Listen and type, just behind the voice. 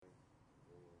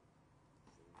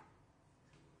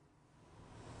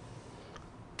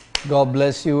God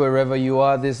bless you wherever you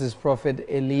are. This is Prophet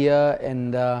Elia,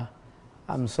 and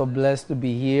I'm so blessed to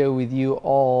be here with you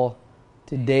all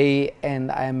today,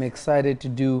 and I'm excited to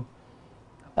do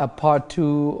a part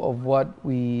 2 of what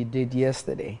we did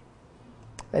yesterday.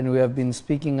 And we have been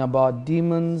speaking about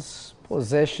demons,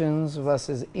 possessions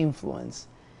versus influence.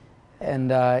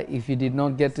 And if you did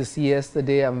not get to see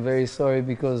yesterday, I'm very sorry,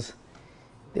 because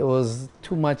there was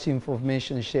too much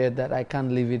information shared that I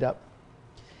can't leave it up.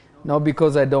 Not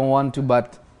because I don't want to,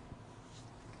 but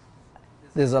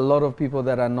there's a lot of people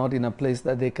that are not in a place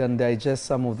that they can digest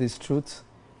some of these truths.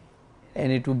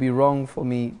 And it would be wrong for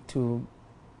me to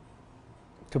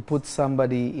put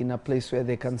somebody in a place where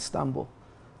they can stumble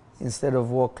instead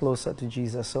of walk closer to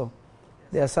Jesus. So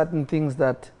there are certain things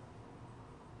that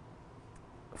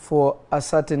for a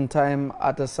certain time,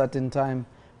 at a certain time,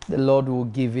 the Lord will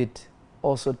give it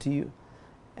also to you.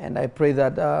 And I pray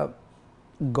that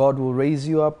God will raise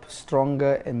you up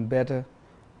stronger and better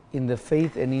in the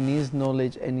faith and in His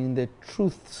knowledge and in the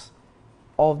truths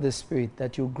of the Spirit,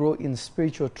 that you grow in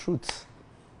spiritual truths.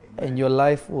 Amen. And your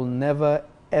life will never,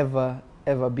 ever,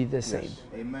 ever be the same. Yes.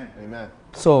 Amen. Amen.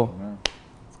 So, Amen.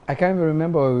 I can't even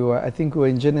remember where we were. I think we were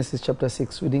in Genesis chapter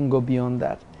 6. We didn't go beyond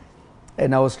that.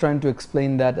 And I was trying to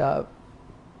explain that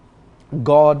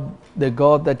God, the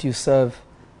God that you serve,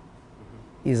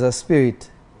 is a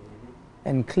spirit.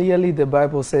 And clearly the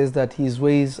Bible says that His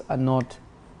ways are not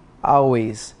our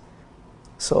ways.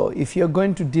 So if you're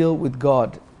going to deal with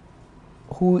God,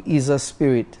 who is a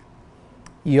spirit,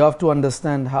 you have to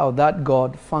understand how that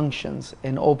God functions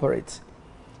and operates.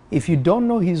 If you don't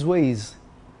know His ways,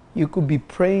 you could be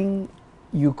praying,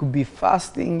 you could be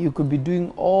fasting, you could be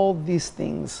doing all these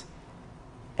things,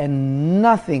 and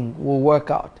nothing will work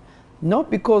out.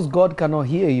 Not because God cannot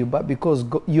hear you, but because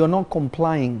you're not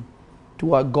complying to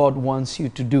what God wants you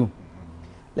to do.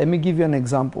 Let me give you an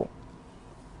example.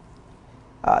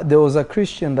 There was a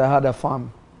Christian that had a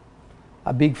farm,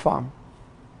 a big farm.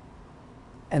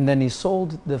 And then he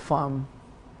sold the farm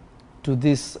to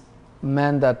this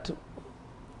man that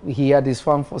he had his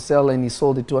farm for sale, and he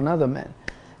sold it to another man.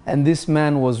 And this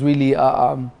man was really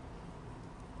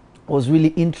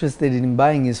interested in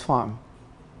buying his farm.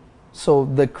 So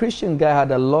the Christian guy had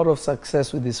a lot of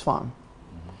success with his farm.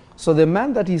 So the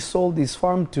man that he sold his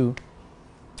farm to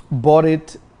bought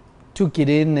it, took it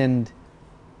in, and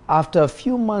after a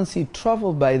few months he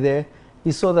traveled by there.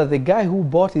 He saw that the guy who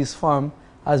bought his farm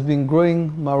has been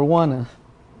growing marijuana.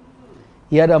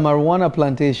 He had a marijuana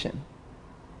plantation.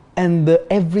 And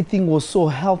everything was so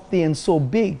healthy and so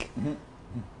big.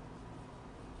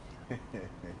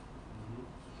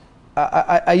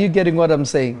 Are you getting what I'm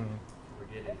saying?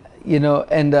 You know,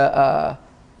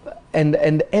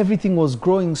 and everything was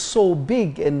growing so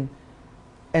big and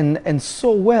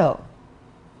so well.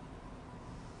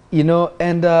 You know,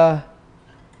 and the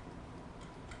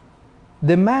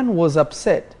man was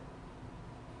upset.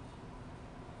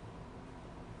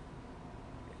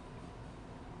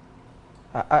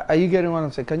 Are you getting what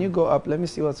I'm saying? Can you go up? Let me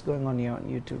see what's going on here on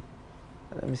YouTube.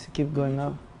 Let me see. Keep going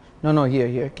up. No,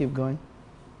 here. Keep going.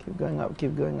 Keep going up.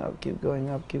 Keep going up. Keep going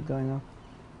up. Keep going up.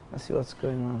 Let's see what's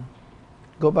going on.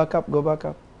 Go back up. Go back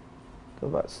up. Go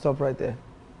back. Stop right there.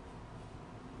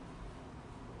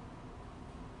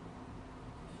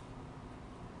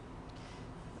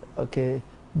 Okay.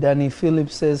 Danny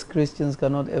Phillips says Christians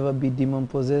cannot ever be demon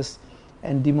possessed,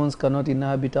 and demons cannot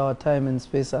inhabit our time and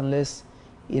space unless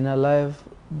in a live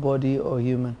body or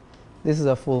human. This is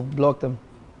a fool. Block them.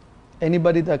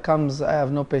 Anybody that comes, I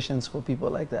have no patience for people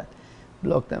like that.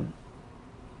 Block them.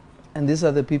 And these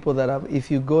are the people that have,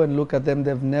 if you go and look at them,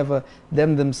 they've never,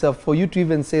 them themselves, for you to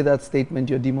even say that statement,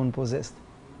 you're demon possessed.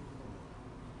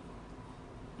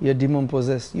 You're demon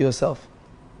possessed yourself.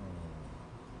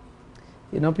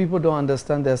 You know, people don't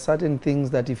understand there are certain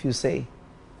things that if you say,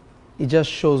 it just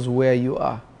shows where you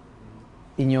are.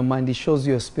 In your mind, it shows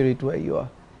your spirit where you are.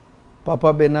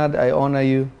 Papa Bernard, I honor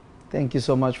you. Thank you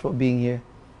so much for being here.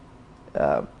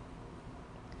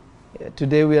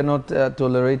 Today we are not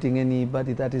tolerating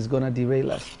anybody that is going to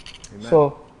derail us. Amen.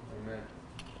 So,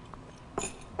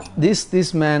 amen.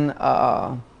 This man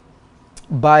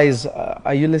buys,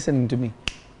 are you listening to me?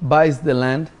 Buys the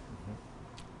land,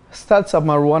 starts a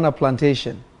marijuana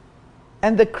plantation.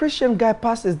 And the Christian guy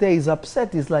passes there, he's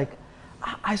upset. He's like,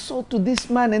 I sold to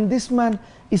this man, and this man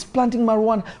is planting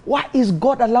marijuana. Why is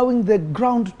God allowing the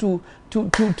ground to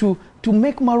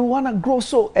make marijuana grow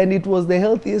so? And it was the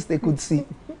healthiest they could see.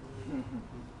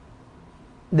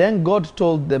 Then God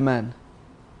told the man,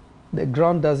 the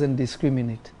ground doesn't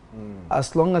discriminate.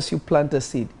 As long as you plant a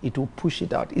seed, it will push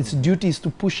it out. Its duty is to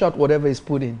push out whatever is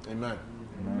put in. Amen.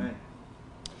 Amen.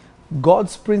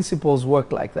 God's principles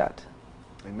work like that.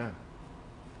 Amen.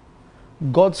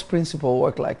 God's principles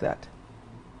work like that.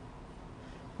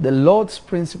 The Lord's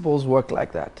principles work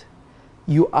like that.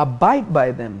 You abide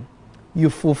by them. You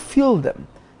fulfill them.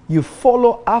 You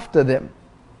follow after them.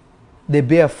 They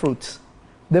bear fruits.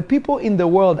 The people in the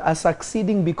world are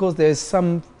succeeding because there is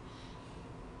some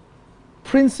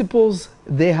principles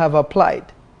they have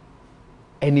applied.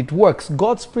 And it works.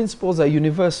 God's principles are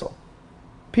universal.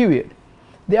 Period.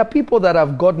 There are people that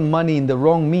have gotten money in the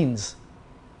wrong means.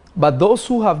 But those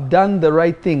who have done the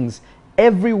right things,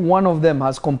 every one of them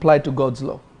has complied to God's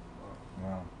law.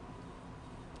 Wow.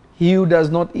 He who does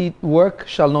not work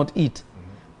shall not eat.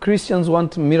 Mm-hmm. Christians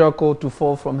want miracle to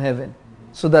fall from heaven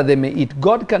so that they may eat.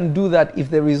 God can do that if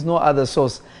there is no other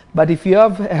source. But if you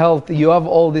have health, you have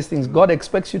all these things, God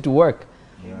expects you to work.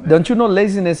 Yeah. Don't you know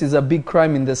laziness is a big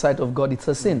crime in the sight of God? It's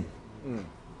a sin. Mm.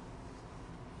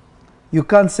 You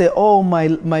can't say, oh,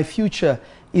 my future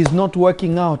is not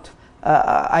working out.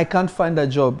 I can't find a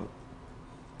job.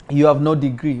 You have no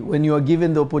degree. When you are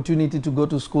given the opportunity to go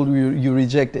to school, you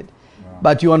reject it. Wow.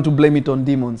 But you want to blame it on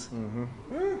demons.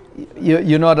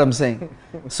 You know what I'm saying?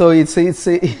 So it's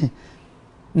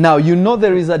now you know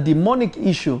there is a demonic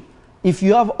issue. If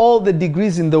you have all the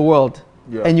degrees in the world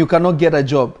and you cannot get a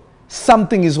job,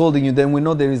 something is holding you, then we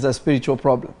know there is a spiritual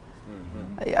problem.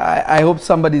 I hope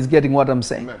somebody is getting what I'm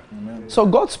saying. Amen. So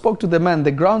God spoke to the man.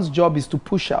 The ground's job is to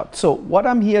push out. So what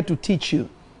I'm here to teach you,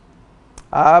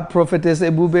 Prophetess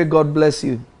Ebube, God bless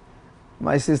you.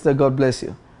 My sister, God bless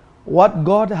you. What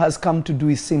God has come to do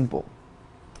is simple.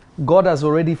 God has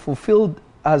already fulfilled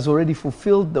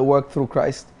the work through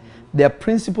Christ. There are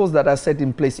principles that are set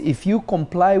in place. If you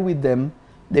comply with them,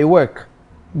 they work.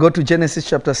 Go to Genesis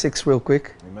chapter 6 real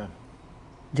quick. Amen.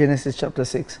 Genesis chapter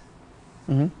 6.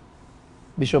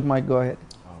 Bishop Mike, go ahead.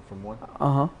 From 1.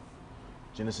 Uh-huh.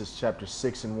 Genesis chapter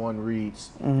 6 and 1 reads,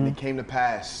 And it came to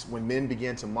pass, when men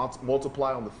began to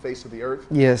multiply on the face of the earth,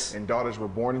 Yes. and daughters were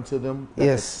born into them, that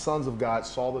Yes. the sons of God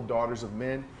saw the daughters of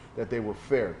men, that they were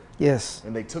fair. Yes.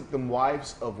 And they took them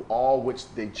wives of all which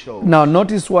they chose. Now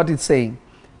notice what it's saying.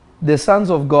 The sons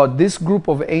of God, this group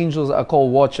of angels are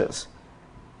called watchers.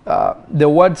 The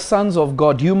word sons of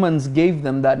God, humans gave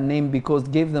them that name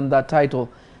gave them that title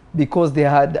because they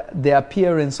had the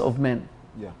appearance of men.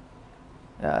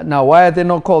 Yeah. Now, why are they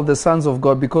not called the sons of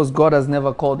God? Because God has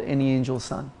never called any angel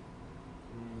son.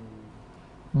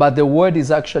 But the word is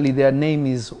actually, their name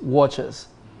is watchers.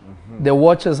 The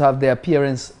watchers have the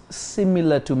appearance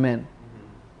similar to men.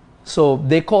 So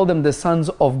they call them the sons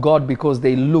of God because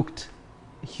they looked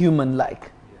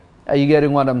human-like. Are you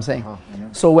getting what I'm saying?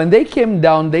 So when they came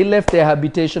down, they left their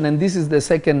habitation, and this is the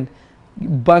second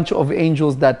bunch of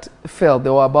angels that fell.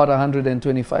 There were about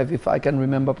 125, if I can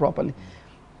remember properly.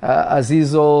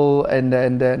 Azazel and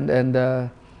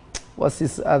what's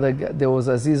this other guy? There was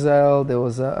Azazel, there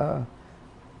was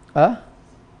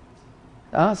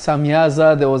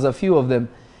Samyaza, there was a few of them.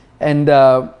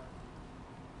 And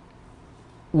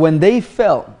when they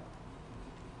fell,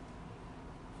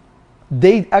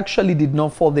 they actually did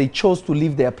not fall. They chose to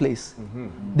leave their place.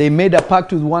 They made a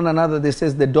pact with one another. They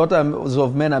says, the daughters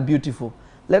of men are beautiful.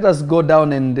 Let us go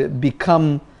down and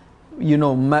become,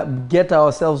 get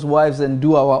ourselves wives and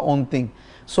do our own thing.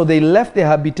 So they left their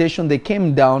habitation. They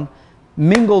came down,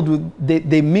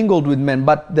 they mingled with men.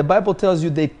 But the Bible tells you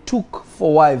they took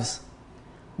for wives.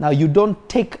 Now you don't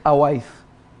take a wife.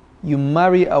 You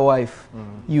marry a wife.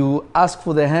 You ask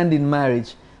for the hand in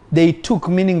marriage. They took,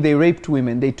 meaning they raped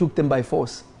women. They took them by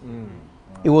force.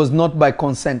 It was not by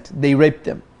consent. They raped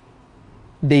them.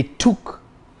 They took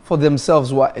for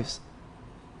themselves wives,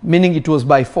 meaning it was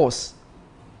by force.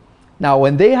 Now,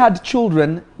 when they had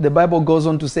children, the Bible goes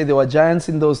on to say there were giants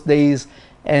in those days,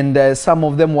 and some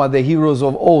of them were the heroes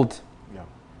of old. Yeah.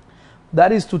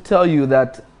 That is to tell you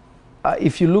that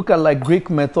if you look at like Greek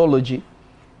mythology,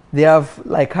 they have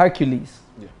like Hercules,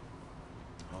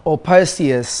 or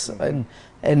Perseus,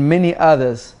 and many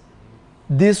others.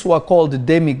 These were called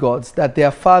demigods, that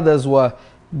their fathers were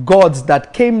gods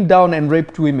that came down and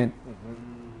raped women.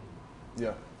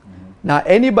 Yeah. Now,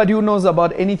 anybody who knows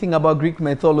about anything about Greek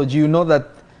mythology, you know that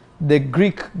the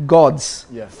Greek gods,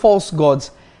 false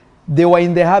gods, they were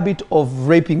in the habit of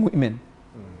raping women.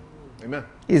 Amen.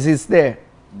 It's there.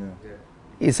 Yeah.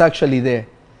 It's actually there.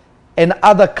 And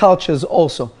other cultures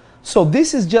also. So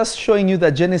this is just showing you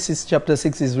that Genesis chapter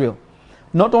 6 is real.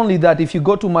 Not only that, if you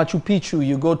go to Machu Picchu,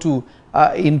 you go to,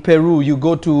 in Peru, you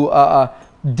go to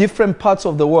different parts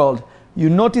of the world, you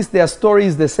notice their story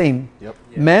is the same. Yep.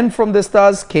 Men from the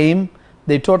stars came,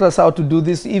 they taught us how to do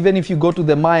this. Even if you go to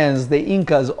the Mayans, the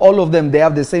Incas, all of them, they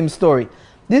have the same story.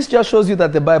 This just shows you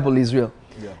that the Bible is real.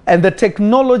 Yeah. And the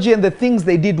technology and the things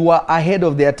they did were ahead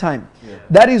of their time. Yeah.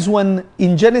 That is when,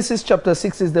 in Genesis chapter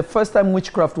 6, is the first time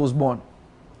witchcraft was born.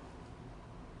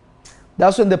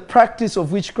 That's when the practice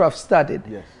of witchcraft started.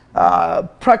 Yes.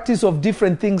 Practice of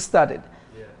different things started.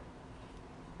 Yeah.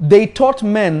 They taught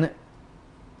men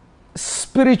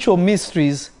spiritual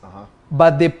mysteries,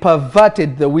 but they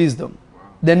perverted the wisdom.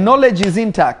 The knowledge is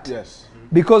intact. Yes.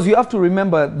 Because you have to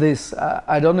remember this.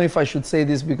 I don't know if I should say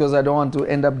this because I don't want to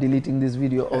end up deleting this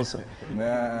video also.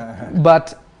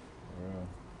 But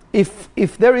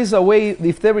if there is a way,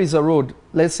 if there is a road,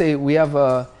 let's say we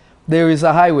have there is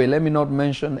a highway. Let me not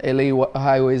mention LA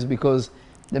highways because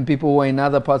then people who are in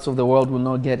other parts of the world will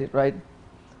not get it, right?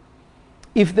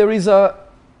 If there is a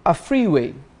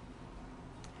freeway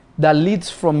that leads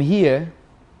from here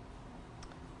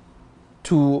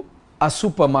to a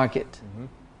supermarket,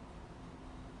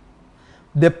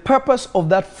 the purpose of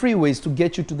that freeway is to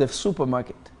get you to the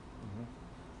supermarket.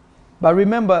 But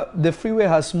remember, the freeway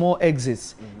has small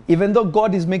exits. Even though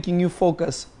God is making you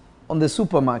focus on the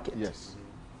supermarket, Yes.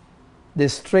 the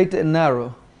straight and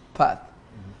narrow path,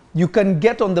 you can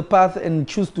get on the path and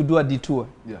choose to do a detour.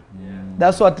 Yeah.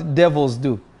 That's what devils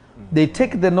do. They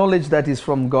take the knowledge that is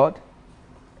from God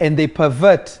and they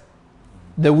pervert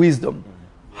the wisdom.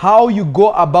 How you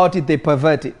go about it, they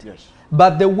pervert it. Yes.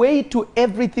 But the way to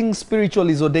everything spiritual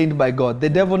is ordained by God. The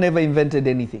devil never invented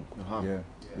anything.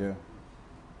 Yeah.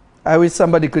 I wish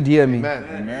somebody could hear me. Amen.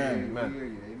 Amen.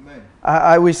 Amen.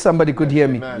 I wish somebody could hear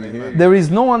me. Amen. Amen. There is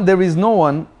no one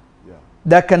Yeah.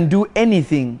 that can do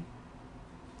anything.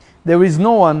 There is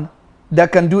no one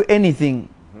that can do anything.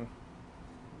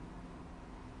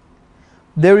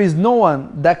 There is no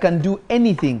one that can do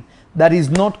anything that is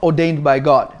not ordained by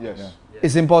God. Yes. Yeah.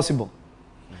 It's impossible.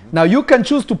 Now you can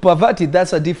choose to pervert it,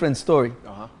 that's a different story.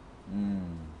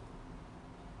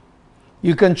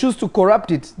 You can choose to corrupt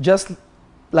it just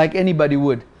like anybody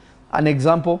would. An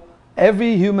example,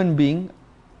 every human being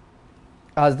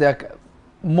has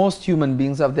most human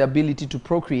beings have the ability to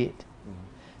procreate.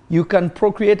 You can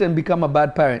procreate and become a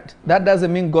bad parent. That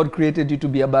doesn't mean God created you to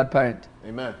be a bad parent.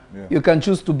 Amen. Yeah. You can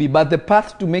choose to be, but the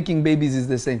path to making babies is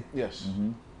the same. Yes.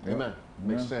 Yeah. Amen.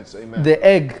 Makes Amen. sense. Amen. The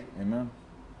egg Amen.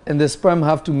 and the sperm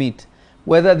have to meet.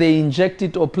 Whether they inject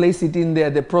it or place it in there,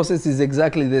 the process is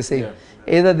exactly the same.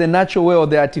 Yeah. Either the natural way or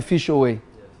the artificial way.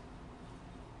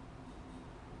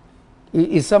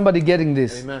 Is somebody getting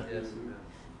this? Amen. Yes.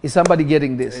 Is somebody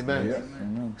getting this? Amen. Yeah.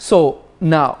 Amen. So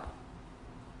now,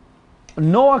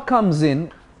 Noah comes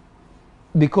in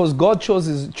because God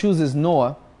chooses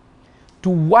Noah to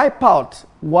wipe out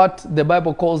what the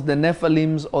Bible calls the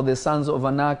Nephilims or the sons of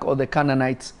Anak or the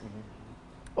Canaanites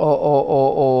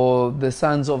or the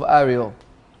sons of Ariel.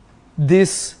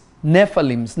 These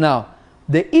Nephilims. Now,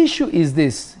 the issue is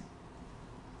this.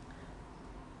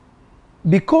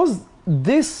 Because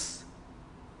these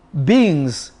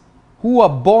beings who are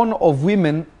born of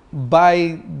women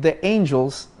by the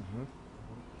angels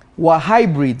were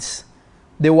hybrids.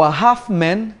 They were half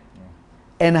men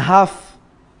and half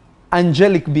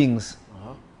angelic beings.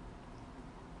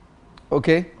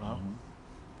 Okay?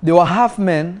 They were half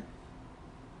men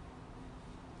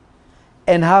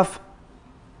and half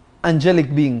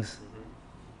angelic beings.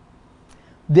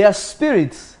 Their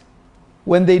spirits,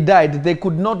 when they died, they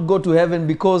could not go to heaven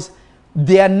because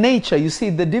their nature, you see,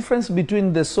 the difference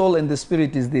between the soul and the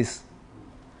spirit is this.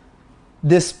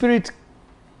 The spirit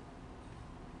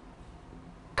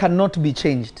cannot be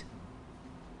changed.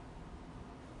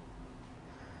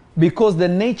 Because the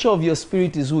nature of your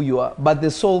spirit is who you are, but the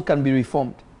soul can be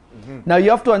reformed. Now you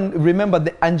have to remember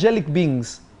the angelic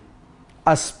beings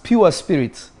as pure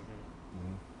spirits.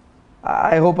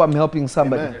 I hope I'm helping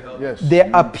somebody. Amen. Yes. They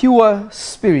are pure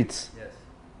spirits. Yes.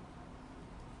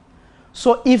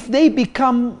 So if they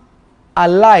become a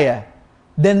liar,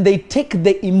 then they take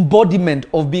the embodiment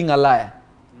of being a liar.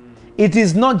 It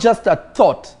is not just a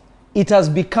thought, it has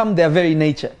become their very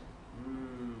nature.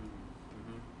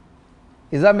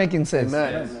 Is that making sense?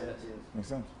 Amen. Makes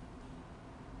sense.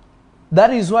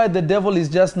 That is why the devil is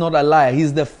just not a liar.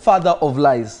 He's the father of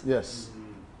lies. Yes.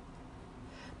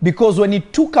 Because when he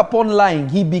took upon lying,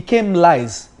 he became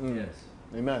lies. Yes.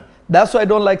 Amen. That's why I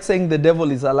don't like saying the devil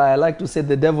is a lie. I like to say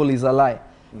the devil is a lie.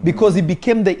 Because he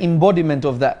became the embodiment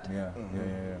of that. Yeah.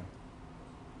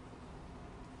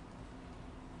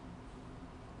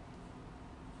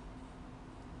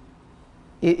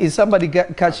 Is somebody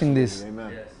catching this?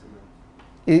 Amen.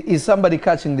 Yes. Is somebody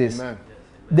catching this? Amen.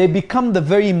 They become the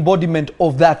very embodiment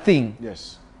of that thing.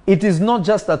 Yes. It is not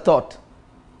just a thought.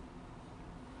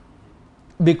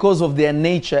 Because of their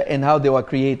nature and how they were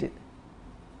created.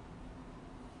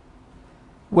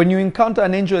 When you encounter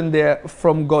an angel and they're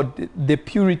from God, the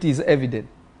purity is evident.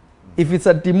 If it's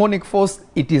a demonic force,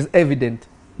 it is evident.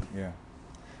 Yeah.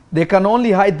 They can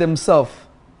only hide themselves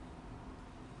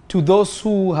to those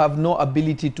who have no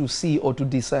ability to see or to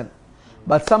discern.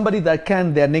 But somebody that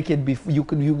can, they're naked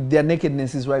their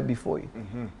nakedness is right before you.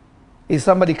 Mm-hmm. Is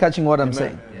somebody catching what I'm Amen.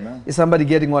 saying? Amen. Is somebody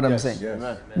getting what I'm Yes. saying? Yes.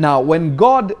 Amen. Now, when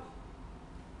God,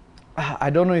 I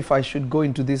don't know if I should go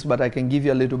into this, but I can give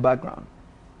you a little background.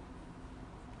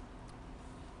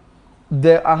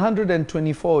 The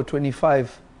 124 or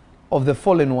 25 of the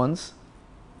fallen ones,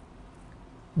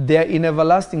 they're in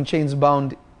everlasting chains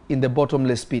bound in the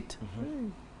bottomless pit. Mm-hmm.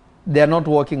 They're not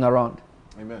walking around.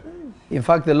 Amen. In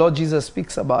fact, the Lord Jesus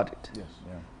speaks about it. Yes.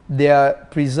 Yeah. They are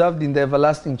preserved in the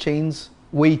everlasting chains,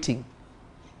 waiting.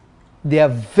 They are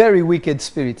very wicked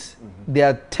spirits. Mm-hmm. They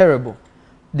are terrible.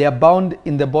 They are bound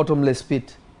in the bottomless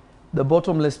pit. The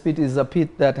bottomless pit is a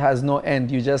pit that has no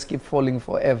end. You just keep falling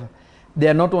forever. They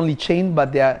are not only chained,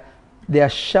 but they are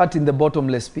shut in the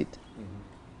bottomless pit.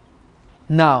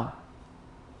 Mm-hmm. Now,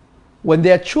 when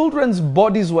their children's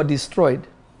bodies were destroyed,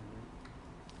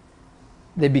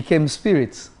 they became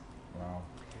spirits. Wow.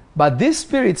 But these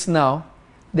spirits now,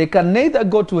 they can neither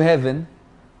go to heaven,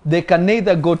 they can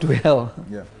neither go to hell.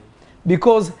 Yeah.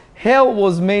 Because hell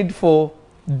was made for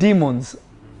demons,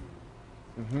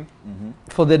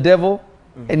 for the devil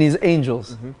and his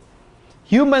angels.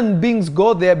 Human beings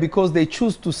go there because they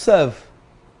choose to serve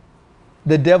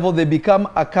the devil. They become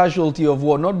a casualty of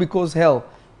war, not because hell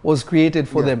was created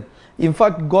for them. In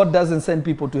fact, God doesn't send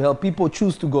people to hell. People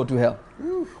choose to go to hell.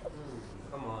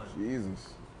 Come on.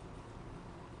 Jesus.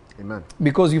 Amen.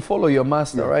 Because you follow your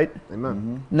master, right?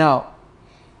 Amen. Now,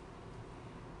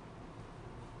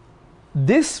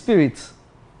 these spirits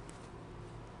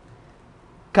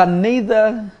can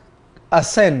neither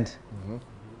ascend,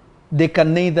 they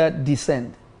can neither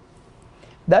descend.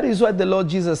 That is why the Lord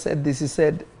Jesus said this. He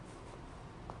said,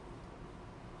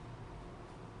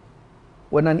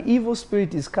 when an evil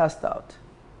spirit is cast out,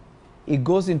 it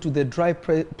goes into the dry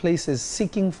places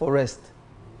seeking for rest.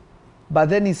 But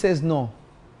then he says, no,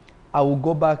 I will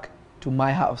go back to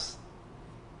my house.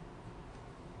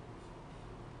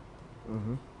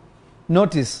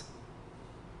 Notice,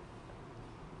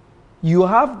 you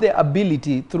have the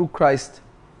ability through Christ,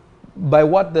 by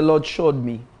what the Lord showed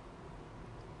me,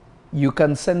 you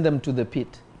can send them to the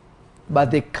pit,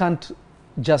 but they can't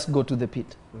just go to the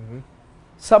pit.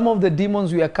 Some of the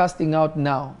demons we are casting out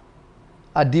now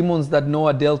are demons that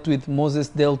Noah dealt with, Moses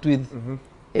dealt with,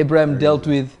 Abraham dealt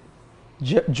with,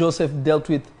 Joseph dealt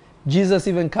with. Jesus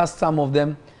even cast some of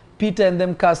them. Peter and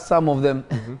them cast some of them.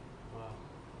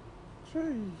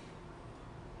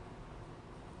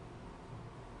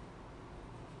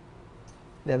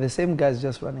 They're the same guys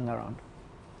just running around.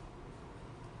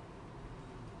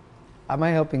 Am I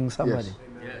helping somebody? Yes.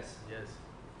 Yes, yes.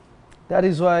 That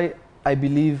is why I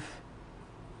believe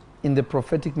in the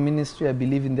prophetic ministry. I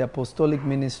believe in the apostolic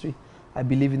ministry. I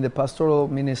believe in the pastoral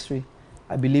ministry.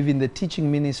 I believe in the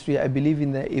teaching ministry. I believe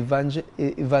in the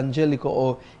evangelical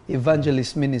or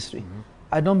evangelist ministry.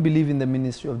 I don't believe in the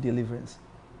ministry of deliverance.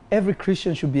 Every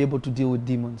Christian should be able to deal with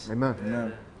demons. Amen.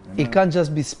 Amen. It can't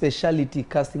just be speciality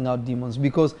casting out demons,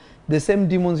 because the same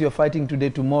demons you're fighting today,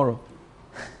 tomorrow.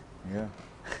 Yeah.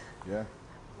 Yeah.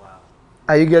 Wow.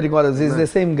 Are you getting what I'm saying? It's Amen. the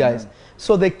same guys.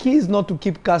 So the key is not to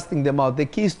keep casting them out. The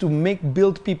key is to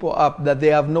build people up that they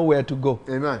have nowhere to go.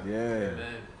 Amen. Yeah.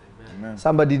 Amen. Amen.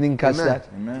 Somebody didn't catch Amen. that.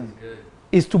 Amen. Good.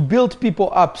 Is to build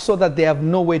people up so that they have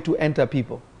no way to enter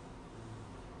people.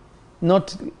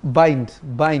 Not bind.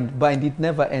 It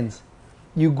never ends.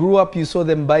 You grew up, you saw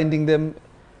them binding them.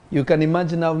 You can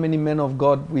imagine how many men of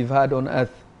God we've had on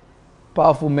earth.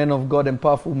 Powerful men of God and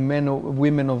powerful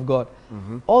women of God.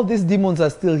 All these demons are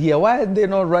still here. Why are they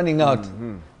not running out?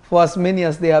 For as many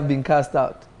as they have been cast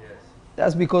out. Yes.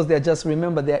 That's because they're just,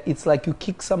 remember, it's like you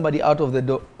kick somebody out of the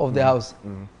door of the house.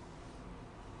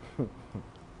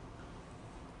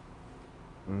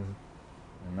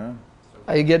 Amen.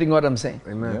 Are you getting what I'm saying?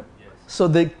 Amen. Yep. Yes. So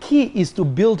the key is to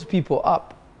build people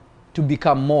up to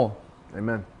become more.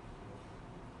 Amen.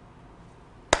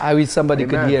 I wish somebody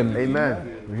could hear me.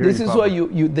 Amen. We hear This you, is Papa.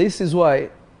 why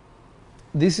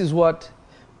this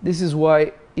is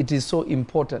why it is so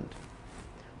important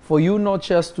for you not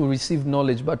just to receive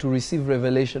knowledge, but to receive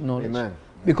revelation knowledge. Amen.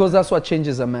 Because that's what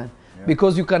changes a man. Yeah.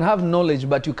 Because you can have knowledge,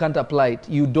 but you can't apply it.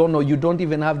 You don't know. You don't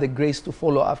even have the grace to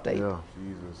follow after it. Yeah.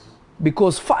 Jesus.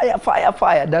 Because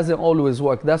fire doesn't always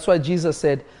work. That's why Jesus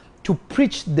said to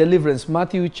preach deliverance. Luke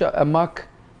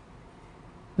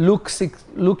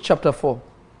chapter 4.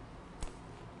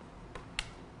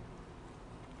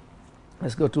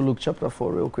 Let's go to Luke chapter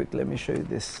 4 real quick. Let me show you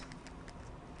this.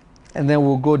 and then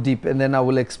we'll go deep, and then I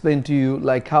will explain to you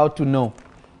like how to know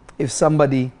if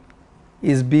somebody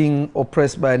is being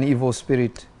oppressed by an evil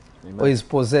spirit or is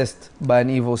possessed by an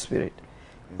evil spirit.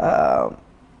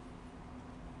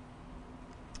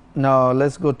 Now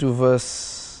let's go to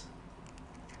verse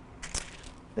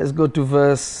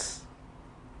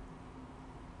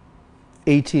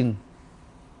 18.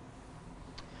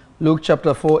 Luke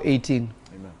chapter 4, 18.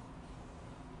 Amen.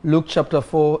 Luke chapter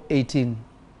 4, 18.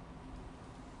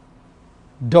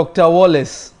 Dr.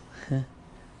 Wallace,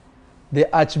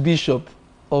 the Archbishop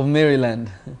of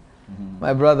Maryland.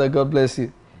 My brother, God bless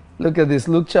you. Look at this.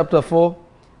 Luke chapter 4,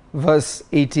 verse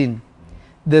 18.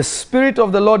 The Spirit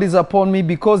of the Lord is upon me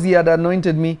because He had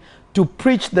anointed me to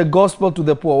preach the gospel to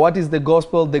the poor. What is the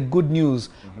gospel? The good news.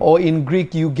 Or in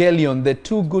Greek, euangelion, the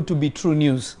too good to be true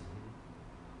news.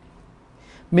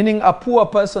 Meaning a poor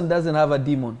person doesn't have a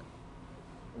demon.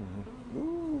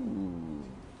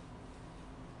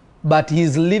 But he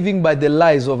is living by the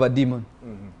lies of a demon.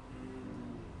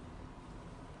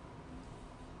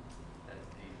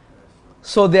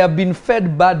 So they have been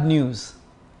fed bad news.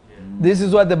 This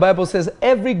is what the Bible says.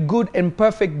 Every good and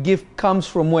perfect gift comes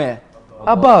from where?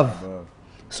 Above.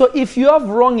 So if you have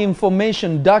wrong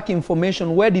information, dark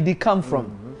information, where did it come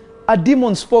from? A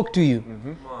demon spoke to you.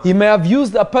 He may have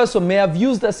used a person, may have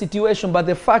used a situation, but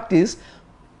the fact is,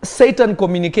 Satan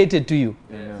communicated to you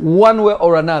one way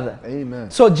or another. Amen.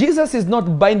 So Jesus is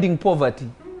not binding poverty.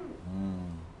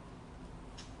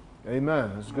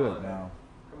 Amen. That's good. Now,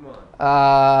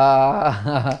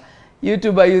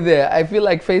 YouTube, are you there? I feel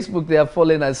like Facebook, they have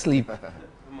fallen asleep.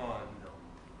 Come on.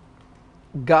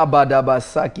 Gabadaba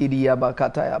sakidiya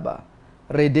bakatayaba.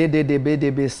 Redede debe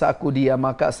debe sakudiya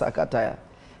makasakataya.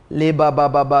 Leba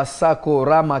bababa sako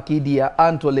ramakidia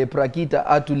antole prakita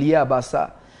atulia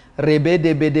basa.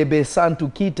 Rebede bedebe santu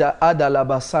kita adala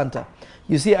basanta.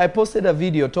 You see, I posted a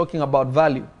video talking about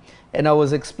value, and I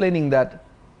was explaining that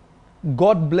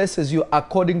God blesses you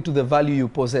according to the value you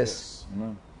possess.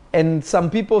 amen. And some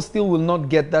people still will not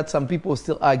get that. Some people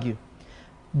still argue.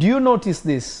 Do you notice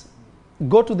this?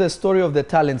 Go to the story of the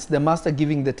talents, the master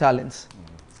giving the talents.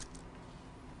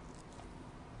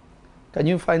 Can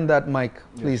you find that, Mike,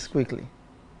 please, quickly?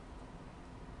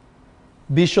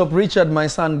 Bishop Richard, my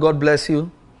son, God bless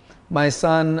you. My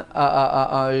son,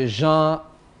 Jean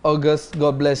August,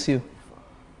 God bless you.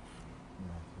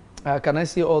 Can I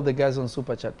see all the guys on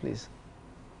Super Chat, please?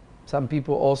 Some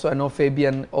people also, I know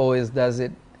Fabian always does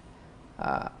it.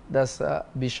 That's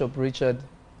Bishop Richard,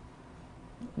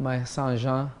 my son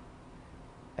Jean,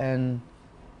 and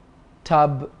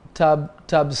Tab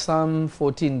Psalm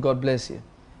 14, God bless you.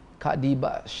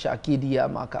 Kadiba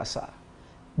Shakidia Makasa.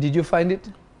 Did you find it?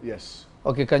 Yes.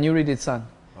 Okay, can you read it, son?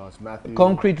 It's Matthew.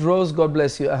 Concrete Rose, God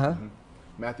bless you.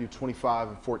 Matthew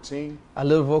 25:14. A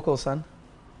little vocal, son.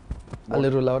 A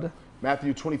little louder.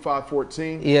 Matthew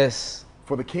 25:14. Yes.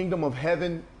 For the kingdom of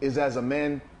heaven is as a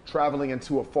man traveling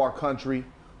into a far country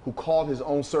who called his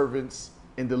own servants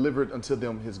and delivered unto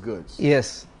them his goods.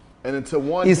 Yes. And unto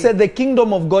one He said the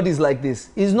kingdom of God is like this.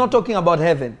 He's not talking about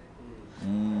heaven.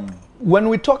 When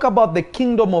we talk about the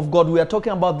kingdom of God, we are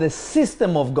talking about the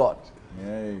system of God.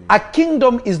 Yay. A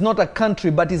kingdom is not a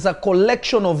country, but it's a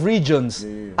collection of regions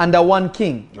under one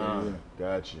king.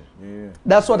 Gotcha. Yeah.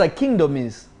 That's what a kingdom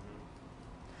is.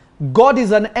 God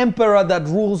is an emperor that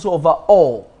rules over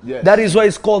all. Yes. That is why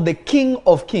it's called the King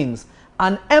of Kings.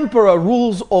 An emperor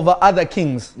rules over other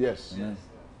kings. Yes.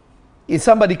 Is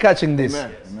somebody catching this?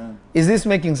 Amen. Amen. Is this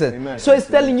making sense? Amen. So it's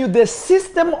telling you the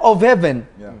system of heaven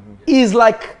Yeah. is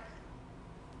like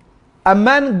a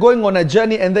man going on a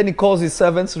journey and then he calls his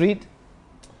servants, read.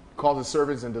 Calls his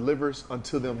servants and delivers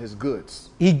unto them his goods.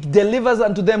 He delivers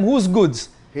unto them whose goods?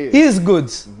 His. His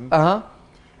goods.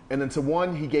 And unto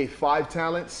one he gave 5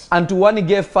 talents, And to one he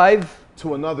gave 5,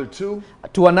 to another 2,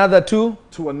 to another 2,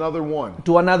 to another 1,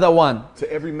 to another 1.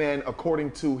 to every man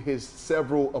according to his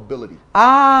several ability.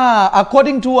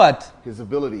 According to what? His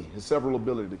ability, his several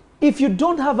ability. If you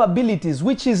don't have abilities,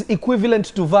 which is equivalent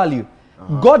to value,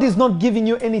 God is not giving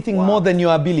you anything more than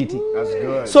your ability. That's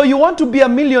good. So you want to be a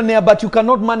millionaire, but you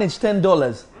cannot manage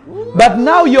 $10. But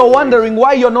now you're wondering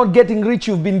why you're not getting rich.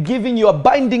 You've been giving your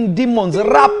binding demons,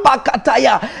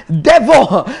 rapakataya,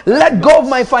 devil, let go of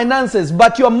my finances.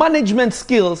 But your management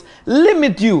skills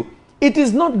limit you. It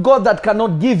is not God that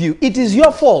cannot give you. It is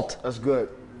your fault. That's good.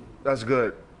 That's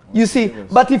good. You see,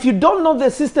 but if you don't know the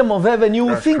system of heaven, you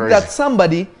will That's think crazy. that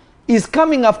somebody is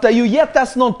coming after you, yet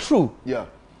that's not true. Yeah.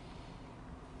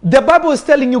 The Bible is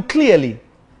telling you clearly.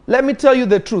 Let me tell you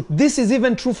the truth. This is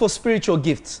even true for spiritual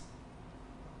gifts.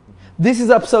 This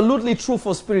is absolutely true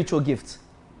for spiritual gifts.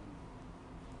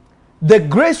 The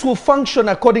grace will function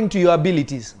according to your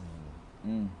abilities.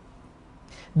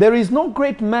 There is no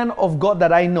great man of God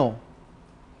that I know.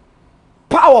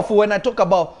 Powerful, when I talk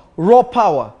about raw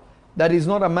power, that is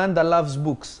not a man that loves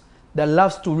books, that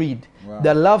loves to read,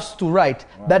 that loves to write,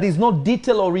 that is not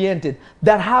detail oriented,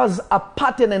 that has a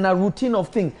pattern and a routine of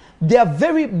things. There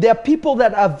are people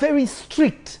that are very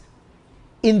strict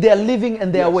in their living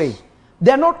and their way.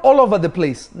 They're not all over the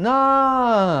place.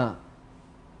 Nah,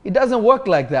 it doesn't work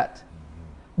like that.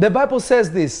 The Bible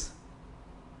says this: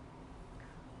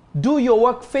 do your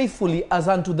work faithfully as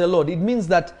unto the Lord. It means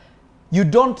that you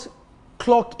don't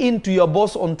clock into your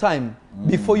boss on time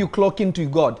before you clock into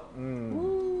God.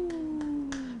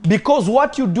 Because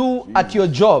what you do at your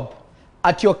job,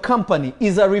 at your company,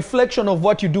 is a reflection of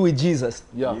what you do with Jesus.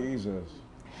 Yeah. Jesus.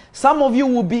 Some of you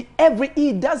will be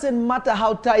it doesn't matter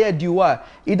how tired you are.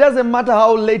 It doesn't matter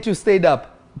how late you stayed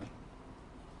up.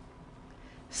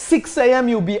 6 a.m.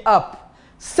 you'll be up.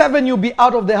 7 you'll be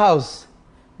out of the house.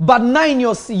 But 9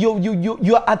 you're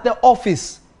at the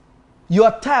office. You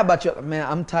are tired, but man,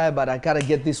 I'm tired, but I gotta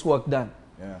get this work done.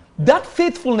 Yeah. That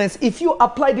faithfulness, if you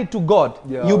applied it to God,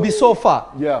 Yeah. you'll be so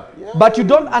far. Yeah. But you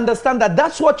don't understand that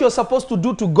that's what you're supposed to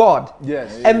do to God.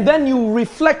 Yes. And then you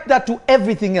reflect that to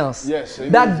everything else. Yes,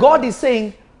 amen. That God is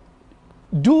saying,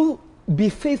 be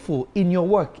faithful in your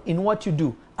work, in what you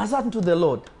do, as unto the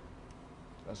Lord.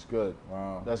 That's good.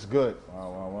 Wow. That's good.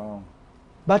 Wow.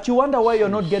 But you wonder why you're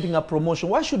not getting a promotion.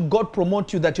 Why should God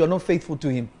promote you that you're not faithful to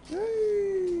Him?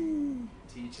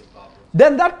 Teach it, Papa.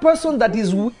 Then that person that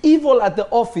is evil at the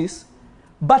office,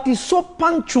 but is so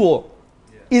punctual,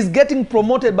 is getting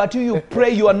promoted, but you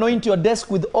pray, you anoint your desk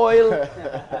with oil.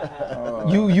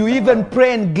 You even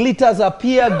pray and glitters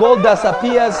appear, gold dust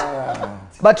appears,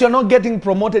 but you're not getting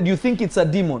promoted. You think it's a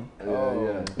demon.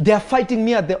 They are fighting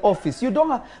me at the office. You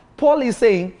don't. Paul is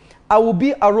saying, I will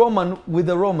be a Roman with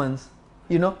the Romans.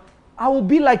 You know, I will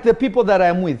be like the people that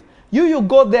I'm with. You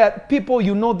go there, people,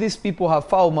 you know these people have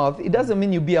foul mouth. It doesn't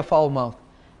mean you be a foul mouth.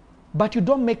 But you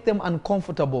don't make them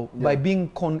uncomfortable by being,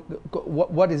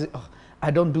 what is it? Oh,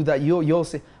 I don't do that. You'll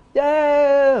say,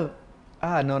 yeah.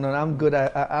 No, I'm good.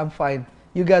 I'm fine.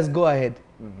 You guys go ahead.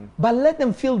 But let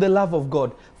them feel the love of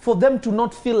God. For them to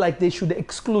not feel like they should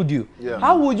exclude you. Yeah.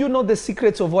 How would you know the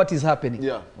secrets of what is happening?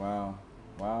 Yeah. Wow.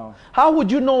 How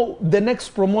would you know the next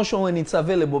promotion when it's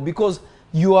available? Because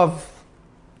you have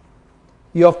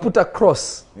put a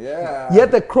cross. Yeah.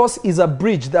 Yet the cross is a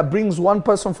bridge that brings one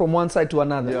person from one side to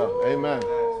another. Yeah. Amen.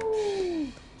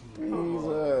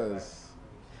 Jesus.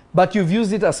 But you've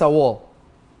used it as a wall.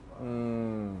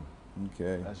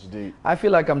 Okay. That's deep. I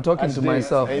feel like I'm talking That's to deep.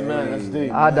 myself. Amen. That's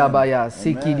deep. Adabaya,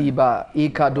 Sikidiba,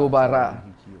 Ikadobara,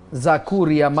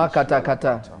 Zakuria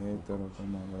Makatakata,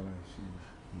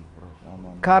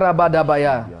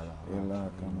 Karabadabaya.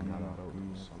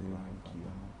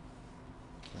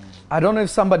 I don't know if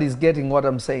somebody's getting what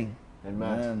I'm saying.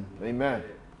 Amen. Amen.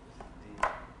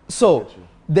 So,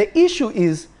 the issue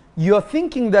is you're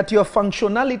thinking that your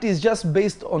functionality is just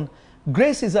based on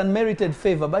grace is unmerited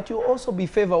favor, but you also be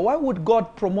favored. Why would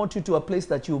God promote you to a place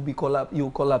that you'll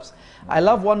collapse? I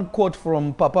love one quote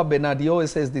from Papa Bernard. He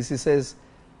always says this. He says,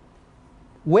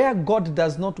 may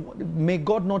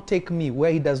God not take me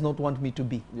where He does not want me to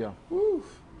be. Yeah.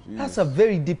 That's a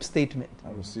very deep statement.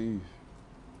 I receive.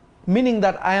 Meaning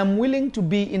that I am willing to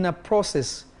be in a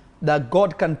process that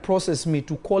God can process me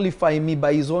to qualify me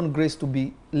by His own grace to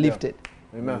be lifted.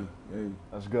 Amen. Hey.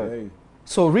 That's good. Hey.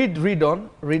 So read on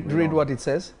what it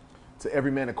says. To every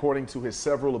man according to his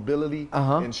several ability,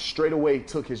 Uh-huh. and straightaway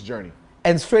took his journey.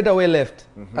 And straight away left.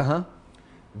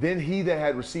 Then he that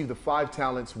had received the 5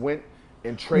 talents went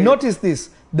and traded. Notice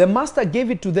this. The master gave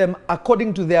it to them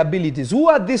according to their abilities. Who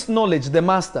had this knowledge? The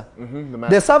master.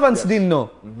 The servants didn't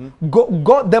know.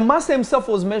 God, the master himself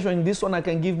was measuring. This one I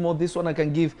can give more. This one I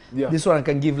can give. This one I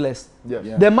can give less. Yes.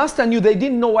 Yeah. The master knew they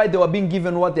didn't know why they were being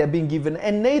given what they are being given.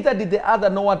 And neither did the other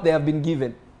know what they have been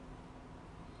given.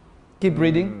 Keep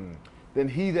reading. Then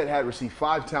he that had received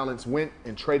 5 talents went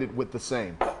and traded with the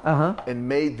same, and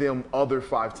made them other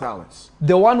 5 talents.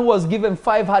 The one who was given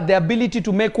 5 had the ability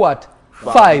to make what?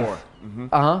 5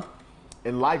 5. more.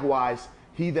 And likewise,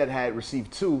 he that had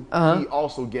received 2, he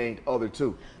also gained other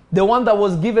 2. The one that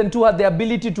was given 2 had the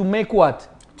ability to make what?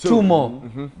 2 more.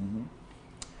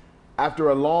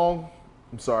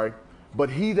 But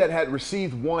he that had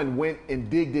received 1 went and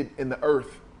digged it in the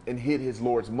earth and hid his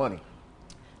Lord's money.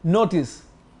 Notice,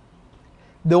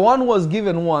 the one who was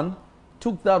given 1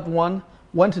 took that 1,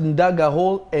 went and dug a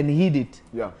hole and hid it.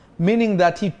 Yeah. Meaning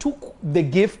that he took the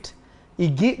gift,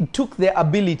 he took the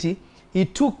ability, he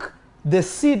took the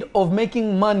seed of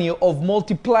making money, of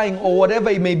multiplying or whatever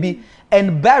it may be,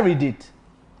 and buried it.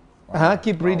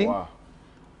 Keep reading. Oh, wow.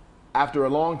 After a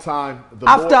long time, the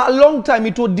After Lord, a long time,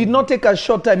 did not take a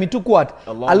short time. It took what?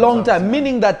 A A long long time. time.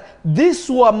 Meaning that these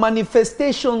were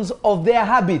manifestations of their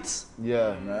habits.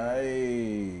 yeah,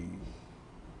 Nice.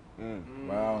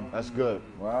 Wow. that's good.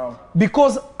 Wow.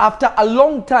 Because after a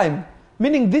long time,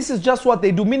 meaning this is just what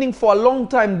they do, meaning for a long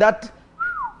time that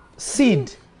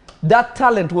seed, that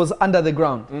talent was under the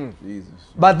ground. Jesus.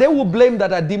 But they will blame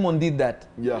that a demon did that.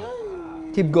 Yeah,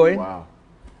 Keep going. wow.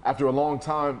 After a long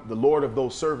time, the Lord of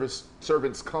those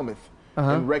servants cometh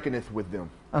and reckoneth with them.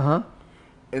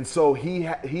 And so he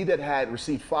that had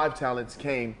received 5 talents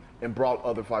came and brought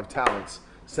other 5 talents,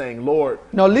 saying, Lord,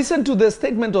 Now listen to the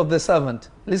statement of the servant.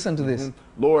 Listen to this.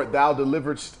 Lord, thou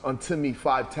deliveredst unto me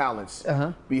 5 talents.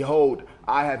 Behold,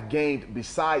 I have gained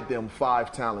beside them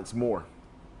 5 talents more.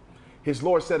 His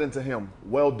Lord said unto him,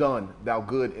 Well done, thou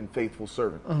good and faithful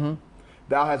servant.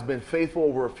 Thou hast been faithful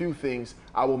over a few things.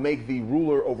 I will make thee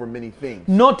ruler over many things.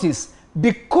 Notice,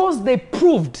 because they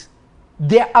proved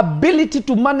their ability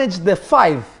to manage the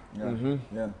 5, Yeah.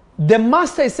 Yeah. the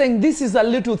master is saying this is a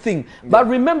little thing. But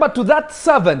remember, to that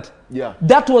servant, Yeah.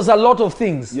 that was a lot of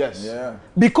things. Yes. Yeah.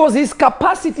 Because his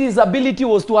capacity, his ability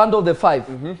was to handle the 5.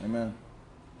 Amen.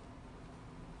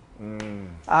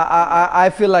 I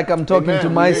feel like I'm talking Amen. to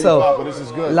We hear you, myself. Papa. This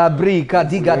is good. Labri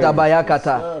kadiga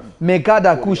dabayakata.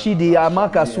 Mekada kushidi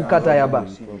amaka sukata yaba.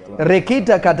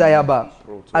 Rekita katayaba.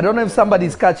 I don't know if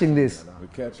somebody's catching this. We're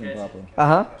catching,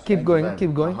 Papa. Keep going,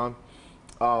 keep going.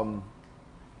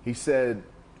 He said,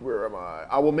 where am I?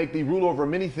 I will make thee ruler over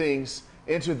many things.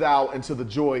 Enter thou into the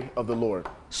joy of the Lord.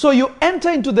 So you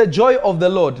enter into the joy of the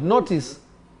Lord. Notice,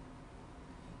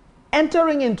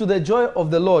 entering into the joy of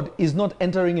the Lord is not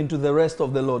entering into the rest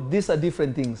of the Lord. These are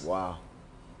different things. Wow.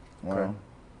 Wow.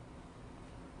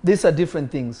 These are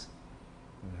different things.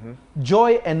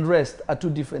 Joy and rest are 2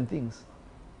 different things.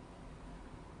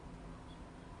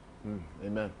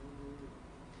 Amen.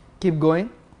 Keep going.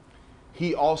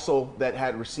 He also that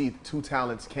had received 2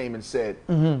 talents came and said,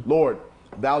 Lord,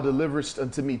 thou deliverest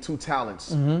unto me 2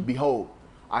 talents. Behold,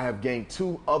 I have gained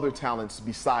 2 other talents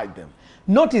beside them.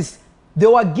 Notice, they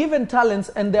were given talents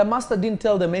and their master didn't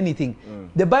tell them anything.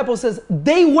 The Bible says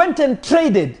they went and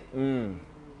traded.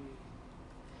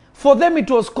 For them it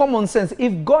was common sense.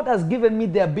 If God has given me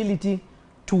the ability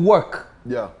to work,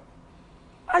 Yeah.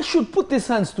 I should put these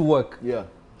hands to work. Yeah.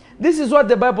 This is what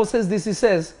the Bible says. This it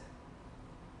says,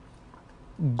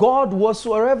 God,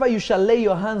 whatsoever you shall lay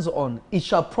your hands on, it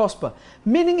shall prosper.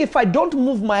 Meaning, if I don't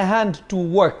move my hand to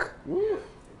work,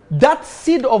 that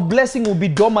seed of blessing will be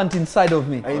dormant inside of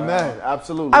me. Amen.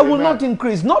 Absolutely. I will Amen. not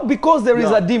increase. Not because there is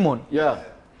Yeah. a demon. Yeah.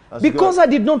 That's Because good. I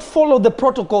did not follow the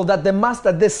protocol that the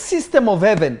master, the system of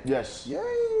heaven, Yes.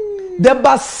 the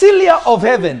basilia of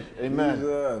heaven Amen.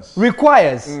 Jesus.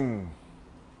 requires.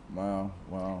 Wow.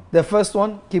 Wow. The first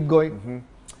one, keep going.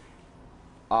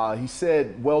 He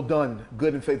said, Well done,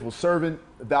 good and faithful servant.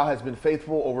 Thou hast been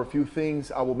faithful over a few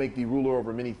things. I will make thee ruler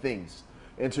over many things.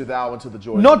 Enter thou into the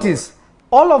joy of the Lord. Notice,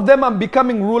 all of them are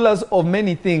becoming rulers of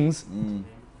many things,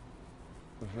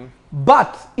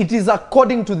 but it is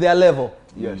according to their level.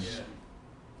 Yes.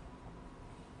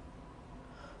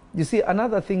 You see,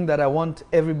 another thing that I want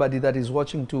everybody that is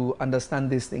watching to understand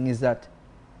this thing is that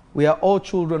we are all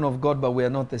children of God, but we are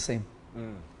not the same.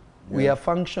 We are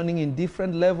functioning in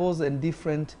different levels and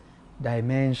different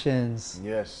dimensions.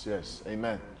 Yes. Yes.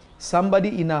 Amen.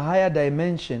 Somebody in a higher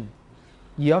dimension,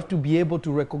 you have to be able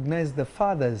to recognize the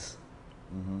fathers.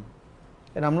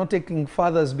 And I'm not taking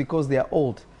fathers because they are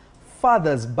old.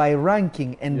 Fathers by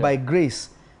ranking and by grace.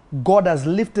 God has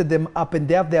lifted them up and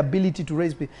they have the ability to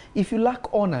raise people. If you lack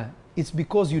honor, it's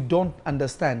because you don't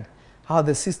understand how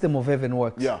the system of heaven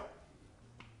works. Yeah.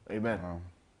 Amen.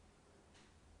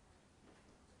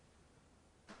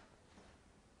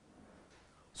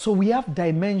 So we have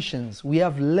dimensions, we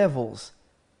have levels.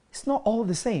 It's not all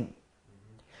the same.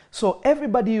 So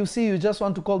everybody you see, you just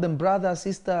want to call them brother,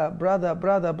 sister, brother,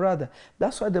 brother, brother.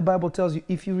 That's why the Bible tells you,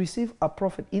 if you receive a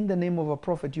prophet in the name of a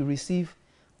prophet, you receive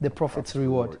the prophet's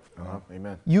reward.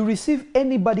 Amen. You receive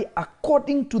anybody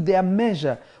according to their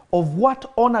measure of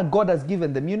what honor God has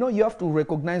given them. You know, you have to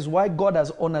recognize why God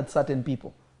has honored certain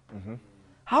people.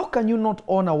 How can you not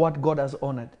honor what God has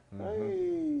honored?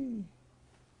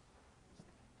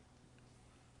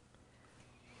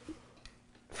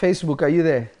 Facebook, are you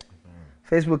there?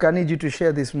 Facebook, I need you to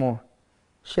share this more.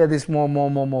 Share this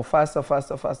more.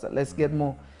 Faster. Let's get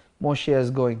more shares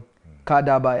going.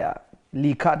 Kadabaya.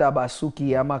 Likadaba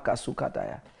suki yamaka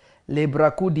sukataya.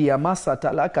 Lebrakudi yamasa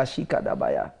talaka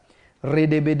shikadabaya.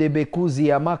 Redebedebe kuzi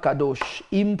yamaka dosh.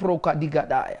 Impro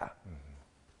kadigadaya.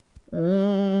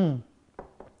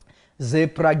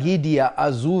 Zepragidia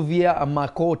azuvia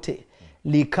amakote.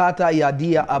 Likata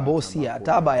yadia abosia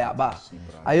tabayaba.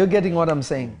 Are you getting what I'm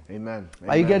saying? Amen.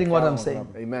 Are you getting what I'm saying?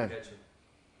 Amen.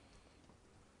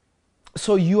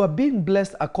 So you are being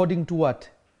blessed according to what?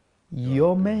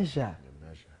 Your measure.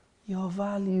 Your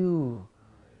value.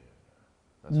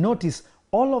 Notice,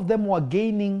 all of them were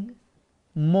gaining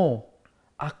more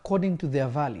according to their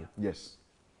value. Yes.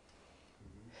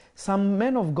 Some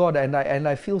men of God, and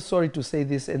I feel sorry to say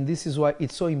this, and this is why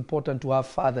it's so important to have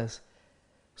fathers,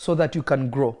 so that you can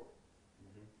grow,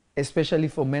 especially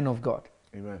for men of God.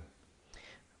 Amen.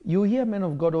 You hear men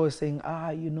of God always saying,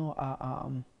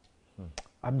 I'm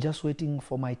just waiting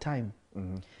for my time.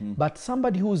 But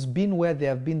somebody who's been where they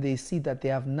have been, they see that they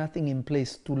have nothing in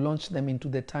place to launch them into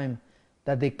the time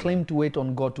that they claim to wait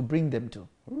on God to bring them to.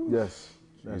 Yes.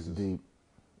 That's deep.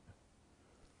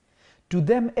 To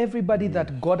them, everybody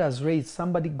that God has raised,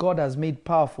 somebody God has made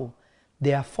powerful,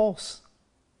 they are false.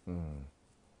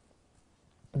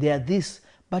 They are this.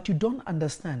 But you don't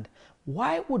understand.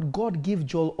 Why would God give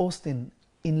Joel Austin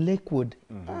in Lakewood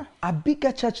a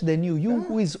bigger church than you? You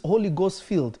who is Holy Ghost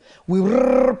filled. You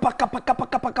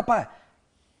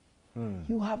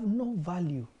have no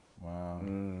value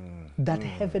that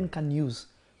heaven can use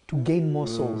to gain more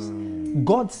souls.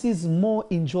 God sees more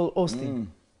in Joel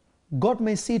Austin. God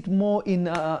may see it more in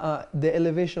the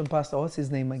Elevation pastor. What's his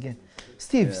name again?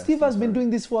 Steve. Yeah, Steve has been doing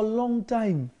this for a long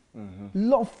time.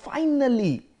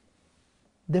 Finally,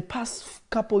 the past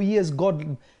couple years,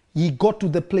 he got to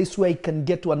the place where he can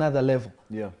get to another level.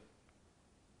 Yeah.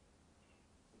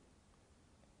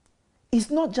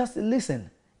 It's not just, listen,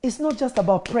 it's not just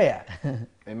about prayer.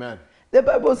 Amen. The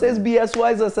Bible says, be as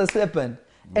wise as a serpent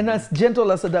and as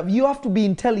gentle as a dove. You have to be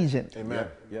intelligent. Amen.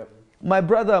 Yep. My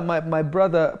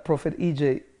brother, Prophet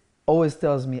EJ, always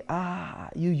tells me,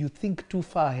 you think too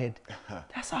far ahead.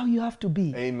 That's how you have to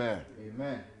be. Amen.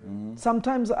 Amen.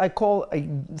 Sometimes I call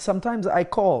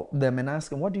them and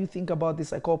ask them, what do you think about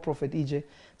this? I call Prophet EJ.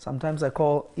 Sometimes I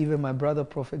call even my brother,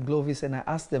 Prophet Glovis, and I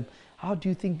ask them, how do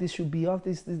you think this should be?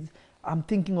 This. I'm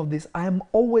thinking of this. I am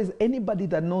always, anybody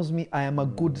that knows me, I am a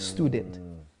good student.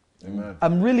 Amen.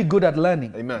 I'm really good at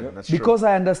learning. Amen. Yep. That's because true.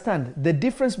 I understand the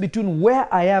difference between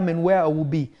where I am and where I will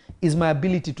be is my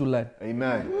ability to learn.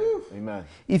 Amen. Amen.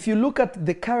 If you look at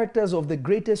the characters of the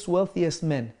greatest, wealthiest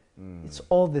men, it's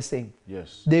all the same.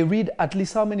 Yes. They read at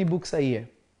least how many books a year?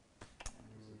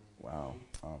 Wow.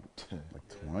 Like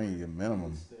 20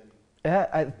 minimum.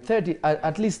 30,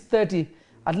 at least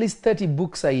 30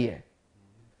 books a year.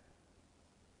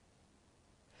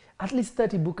 At least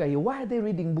 30 books a year. Why are they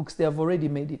reading books? They have already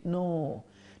made it. No.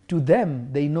 To them,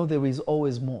 they know there is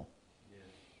always more.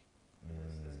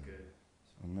 That's good.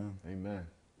 Amen. Amen.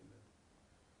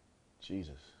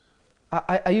 Jesus.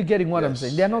 Are you getting what I'm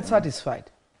saying? They are not satisfied.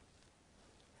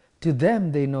 To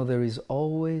them, they know there is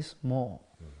always more.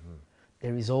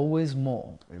 There is always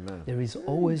more. Amen. There is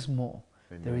always more.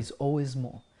 Amen. There is always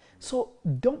more. So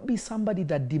don't be somebody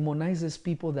that demonizes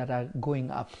people that are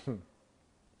going up.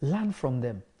 Learn from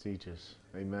them. Teach us.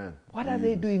 Amen. What are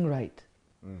they doing right?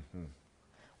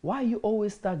 Why are you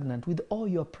always stagnant with all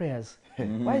your prayers?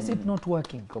 Why is it not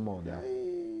working? Come on, Dad.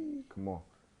 Come on.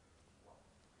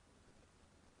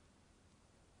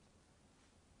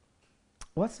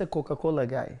 What's the Coca-Cola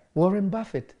guy? Warren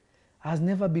Buffett has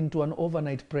never been to an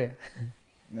overnight prayer.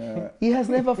 He has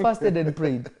never fasted and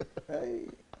prayed.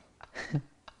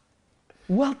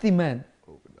 Wealthy man.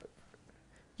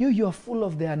 You are full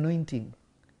of the anointing.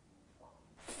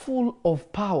 Full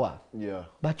of power. Yeah.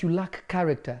 But you lack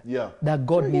character. Yeah. That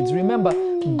God needs. Remember,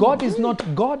 God is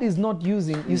not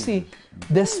using, you see,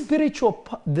 the spiritual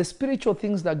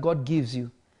things that God gives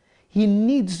you. He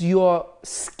needs your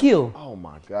skill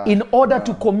in order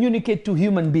to communicate to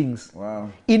human beings.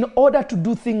 In order to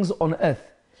do things on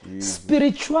earth. Jesus.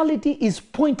 Spirituality is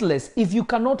pointless if you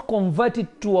cannot convert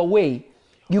it to a way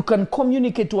you can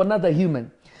communicate to another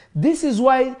human. This is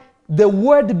why the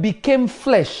word became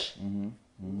flesh.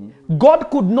 God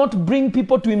could not bring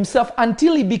people to himself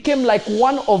until he became like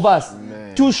one of us.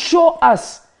 Amen. To show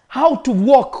us how to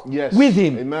walk with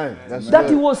him. Amen. That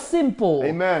he was simple.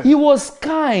 Amen. He was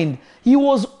kind. He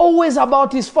was always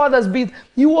about his father's beat.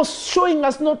 He was showing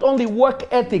us not only work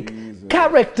ethic,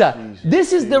 character.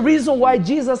 This is the reason why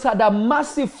Jesus had a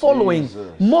massive following,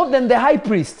 more than the high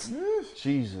priests.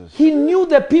 Jesus. He knew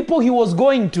the people he was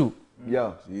going to.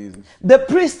 Yeah. Jesus. The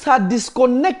priests had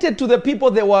disconnected to the people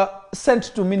they were sent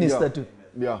to minister to.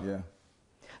 Yeah.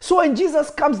 So when Jesus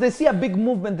comes, they see a big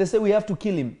movement. They say, we have to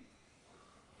kill him.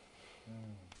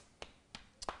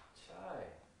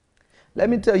 Let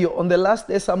me tell you, on the last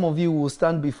day, some of you will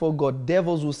stand before God.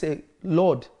 Devils will say,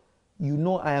 Lord, you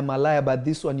know I am a liar, but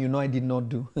this one you know I did not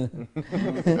do.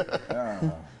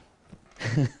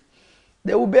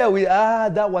 They will bear with,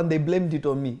 that one, they blamed it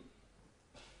on me.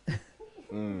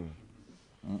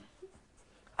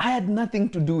 I had nothing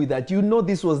to do with that. You know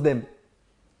this was them.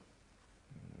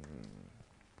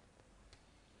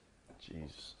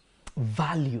 Jesus.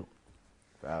 Value.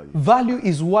 Value. Value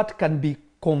is what can be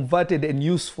converted and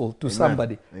useful to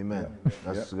somebody. Amen.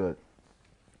 That's good.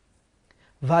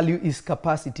 Value is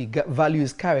capacity. Value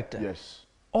is character. Yes.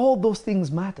 All those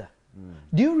things matter.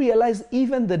 Do you realize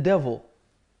even the devil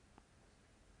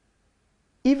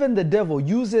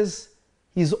uses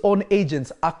his own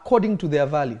agents according to their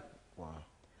value? Wow.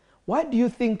 Why do you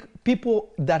think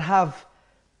people that have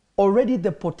already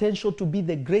the potential to be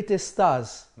the greatest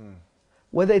stars,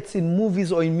 whether it's in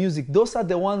movies or in music, those are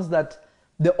the ones that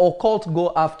the occult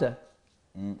go after?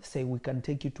 Say, we can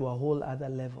take you to a whole other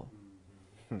level.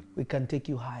 We can take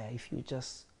you higher if you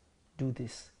just do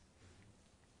this.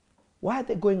 Why are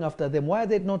they going after them? Why are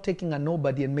they not taking a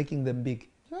nobody and making them big?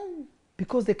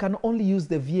 Because they can only use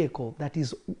the vehicle that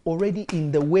is already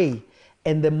in the way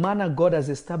and the manner God has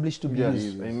established to be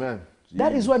used. Amen.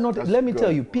 That is why let me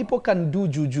tell you, people can do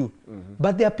juju,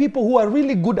 but there are people who are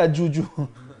really good at juju.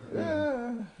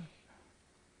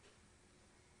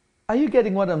 Are you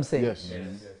getting what I'm saying? Yes.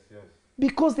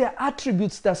 Because there are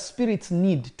attributes that spirits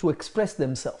need to express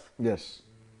themselves. Yes.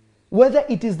 Whether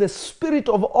it is the spirit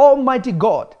of Almighty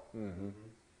God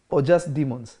or just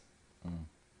demons.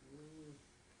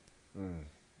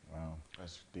 Wow.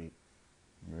 That's deep.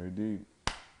 Very deep.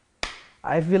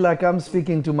 I feel like I'm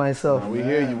speaking to myself. We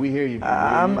hear you. We hear you.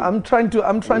 I'm trying to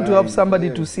help somebody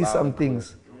to see some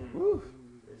things.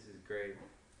 This is great.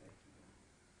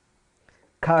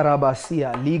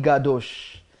 Karabasia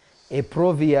ligadosh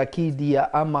eprovia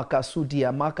kidia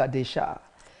amakasudia makadesha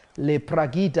le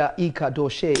pragita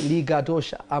ikadoshe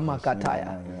ligadosha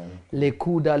amakataya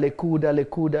lekuda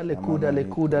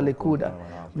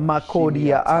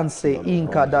makodia anse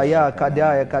inkadaya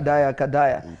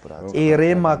kadaya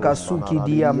erema kasuki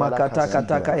dia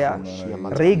makatakatakaya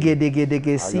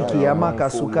regedegedege siki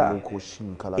amakasuka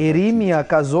erimia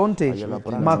kazonte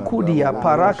makudia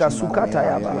paraka sukata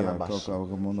yaba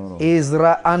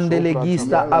Ezra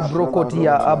andelegista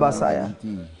abrokotia abasaya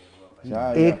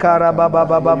Ekara baba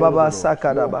baba baba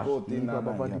sakaraba.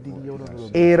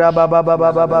 Era baba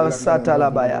baba baba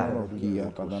satalabaya.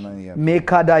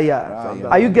 Mekadaya.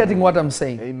 Are you getting what I'm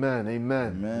saying? Amen.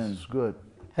 Amen. It's good.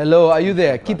 Hello, are you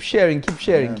there? Keep sharing, keep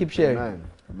sharing, keep sharing. Amen.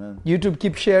 Amen. YouTube,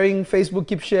 keep sharing. Facebook,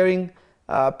 keep sharing.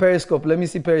 Periscope, let me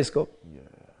see Periscope. Yeah.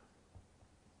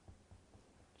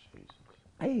 Jesus.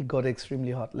 Hey, it got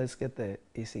extremely hot. Let's get the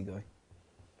AC going.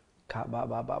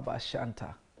 Kabababa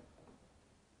Shanta.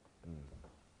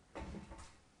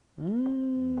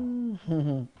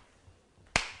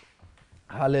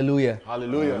 Hallelujah.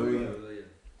 Hallelujah.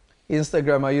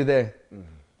 Instagram, are you there?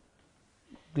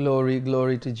 Glory,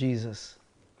 glory to Jesus.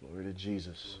 Glory to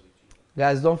Jesus.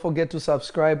 Guys, don't forget to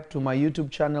subscribe to my YouTube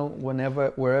channel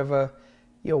wherever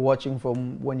you're watching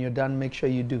from. When you're done, make sure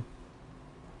you do.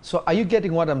 So are you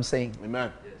getting what I'm saying?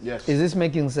 Amen. Yes. Is this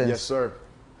making sense? Yes, sir.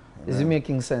 Is it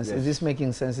making sense? Yes. Is this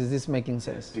making sense? Is this making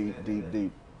sense? Deep, deep,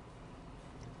 deep.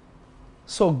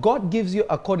 So God gives you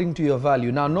according to your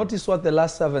value. Now notice what the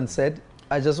last servant said.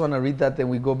 I just want to read that, then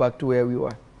we go back to where we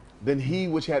were. Then he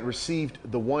which had received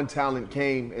the 1 talent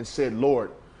came and said,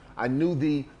 Lord, I knew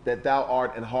thee that thou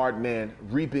art an hard man,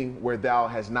 reaping where thou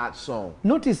hast not sown.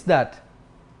 Notice that.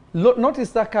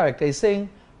 Notice that character. He's saying,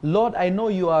 Lord, I know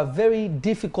you are a very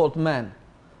difficult man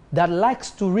that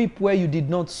likes to reap where you did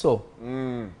not sow.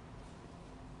 And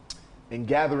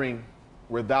gathering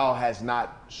where thou hast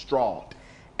not strawed.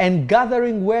 And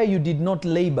gathering where you did not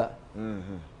labor.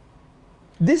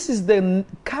 This is the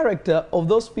character of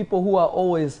those people who are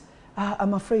always,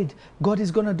 I'm afraid God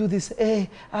is going to do this.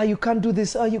 You can't do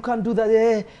this. You can't do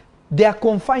that. They are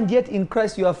confined, yet in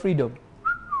Christ you have freedom.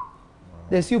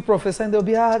 They see you prophesying, they'll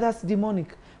be, that's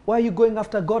demonic. Why are you going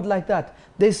after God like that?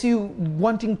 They see you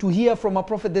wanting to hear from a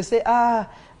prophet. They say, why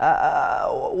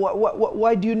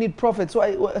do you need prophets?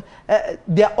 Why?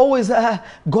 They're always,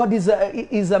 God is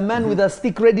a man with a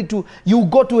stick ready to, you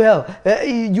go to hell.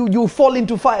 You fall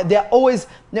into fire. They're always,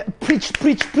 preach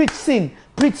sin.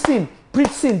 Preach sin.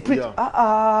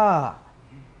 Yeah.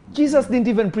 Jesus didn't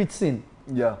even preach sin.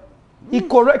 Yeah. He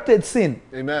corrected sin.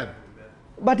 Amen.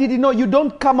 But he did not, you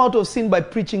don't come out of sin by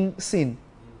preaching sin.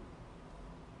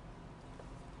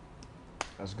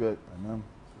 That's good. Amen.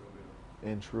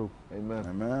 And true. Amen.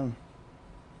 Amen.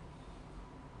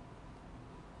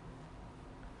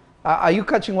 Are you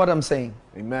catching what I'm saying?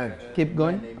 Amen. Keep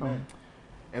going. Amen.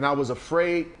 And I was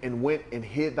afraid and went and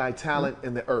hid thy talent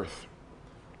in the earth.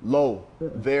 Lo,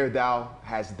 there thou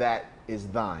hast that is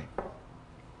thine.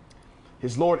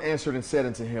 His Lord answered and said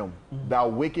unto him, Thou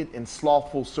wicked and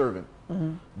slothful servant,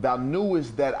 thou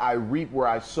knewest that I reap where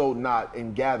I sowed not,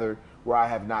 and gather where I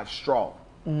have not strawed.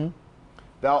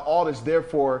 Thou oughtest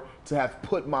therefore to have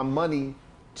put my money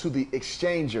to the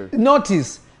exchanger.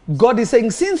 Notice, God is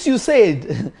saying, since you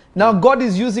said, now God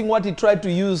is using what he tried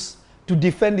to use to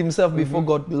defend himself before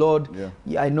God. Lord,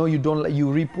 I know you don't,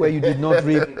 you reap where you did not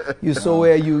reap. You sow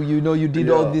where you know you did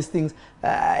all these things.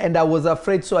 And I was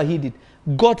afraid, so I hid it.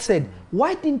 God said,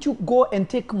 why didn't you go and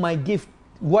take my gift,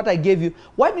 what I gave you?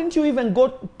 Why didn't you even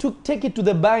go to take it to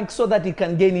the bank so that it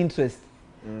can gain interest?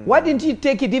 Why didn't you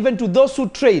take it even to those who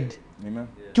trade? Amen.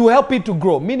 To help it to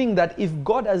grow? Meaning that if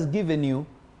God has given you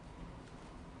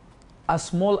a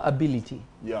small ability,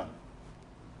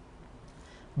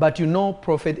 but you know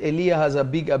Prophet Elijah has a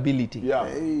big ability.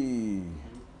 Hey.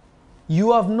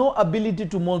 You have no ability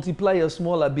to multiply your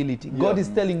small ability. God is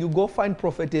telling you, go find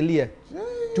Prophet Elijah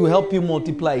to help you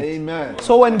multiply it. Amen.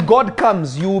 So when God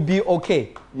comes, you will be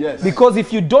okay. Yes. Because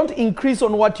if you don't increase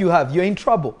on what you have, you're in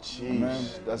trouble.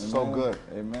 Jeez, that's so good.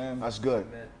 Amen. That's good.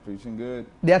 Amen. Preaching good.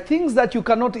 There are things that you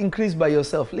cannot increase by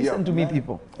yourself. Listen to me,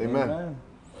 people. Amen.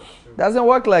 Doesn't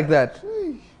work like that.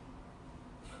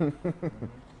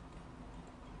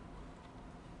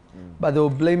 But they will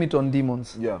blame it on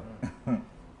demons. Yeah.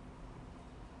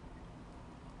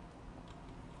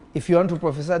 If you want to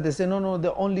prophesy, they say, no,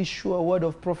 the only sure word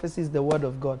of prophecy is the word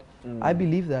of God. I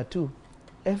believe that too.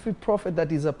 Every prophet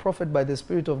that is a prophet by the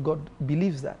Spirit of God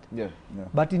believes that. Yeah.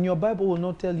 But in your Bible will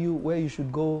not tell you where you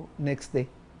should go next day,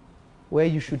 where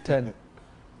you should turn.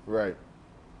 Right.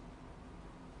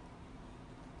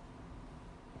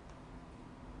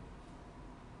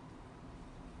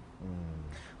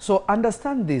 So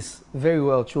understand this very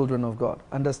well, children of God.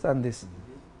 Understand this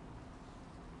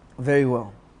very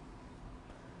well.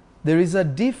 There is a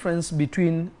difference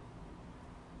between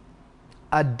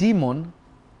a demon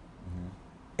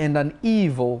and an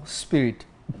evil spirit.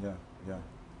 Yeah.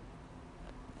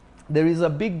 There is a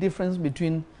big difference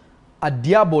between a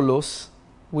diabolos,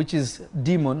 which is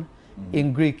demon,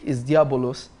 in Greek is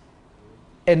diabolos,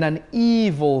 and an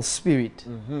evil spirit.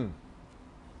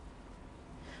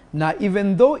 Now,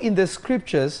 even though in the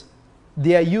scriptures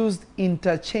they are used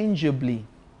interchangeably,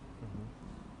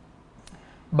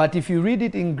 but if you read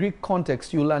it in Greek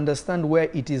context, you'll understand where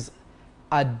it is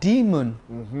a demon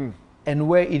and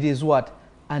where it is what?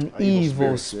 An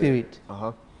evil spirit.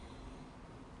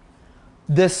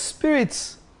 The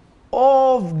spirits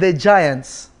of the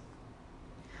giants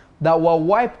that were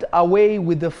wiped away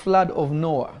with the flood of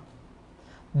Noah,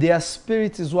 their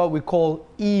spirits is what we call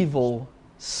evil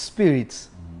spirits.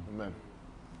 Amen.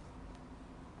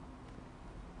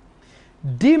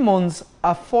 Demons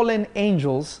are fallen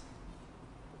angels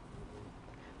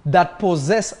that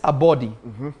possess a body.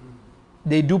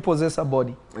 They do possess a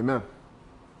body. Amen.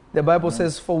 The Bible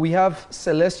says, for we have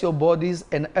celestial bodies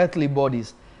and earthly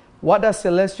bodies. What does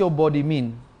celestial body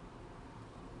mean?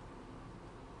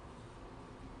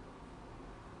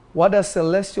 What does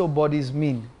celestial bodies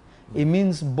mean? It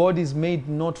means bodies made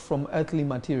not from earthly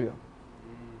material.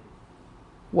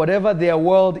 Whatever their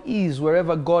world is,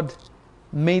 wherever God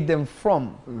made them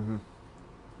from,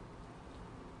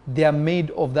 they are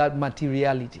made of that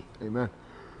materiality. Amen.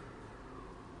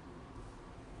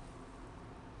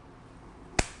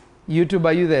 YouTube,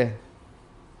 are you there?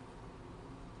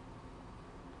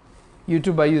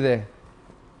 YouTube, are you there?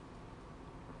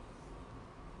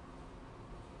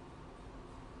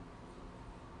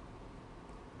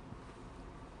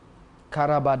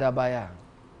 Karabadabaya.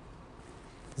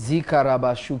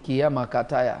 Zikarabashukia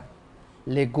makataya.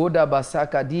 Legoda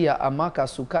basaka dia amaka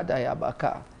sukada ya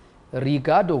baka.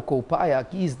 Rigado kopaya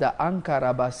kizda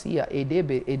ankarabasia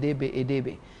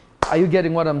edebe. Are you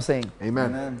getting what I'm saying?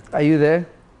 Amen. Are you there?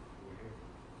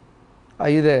 Are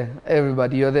you there?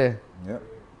 Everybody, you're there. Yep.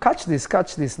 Catch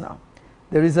this now.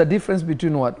 There is a difference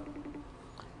between what?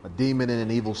 A demon and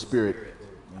an evil spirit.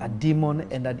 A demon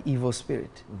and an evil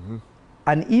spirit.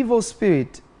 An evil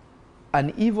spirit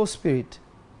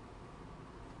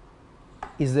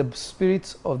is the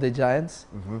spirits of the giants.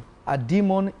 A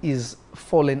demon is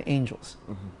fallen angels.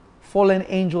 Fallen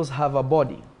angels have a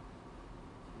body.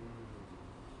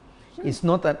 It's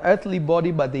not an earthly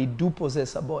body, but they do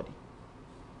possess a body.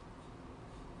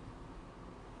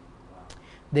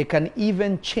 They can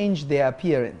even change their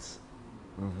appearance.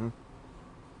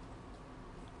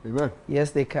 Amen.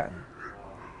 Yes, they can.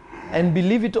 And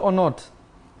believe it or not,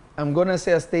 I'm going to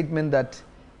say a statement that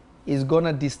is going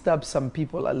to disturb some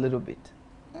people a little bit.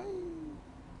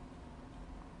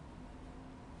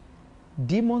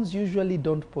 Demons usually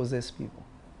don't possess people.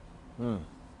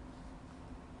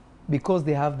 Because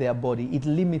they have their body. It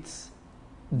limits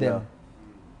them.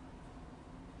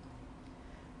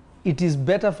 it is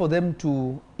better for them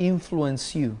to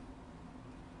influence you.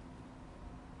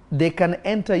 They can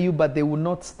enter you, but they will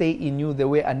not stay in you the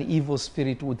way an evil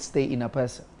spirit would stay in a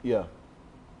person. Yeah.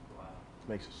 Wow.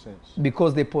 Makes sense.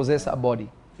 Because they possess a body.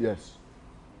 Yes.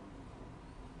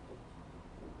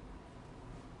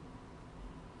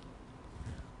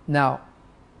 Now,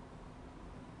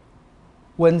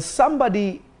 when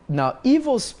somebody, now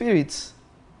evil spirits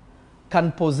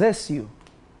can possess you.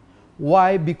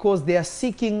 Why? Because they are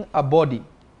seeking a body.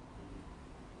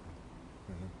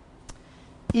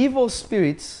 Evil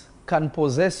spirits can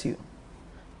possess you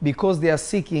because they are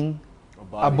seeking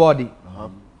a body.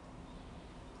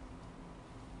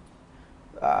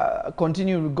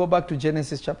 Continue, go back to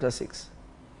Genesis chapter 6.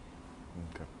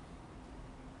 Okay.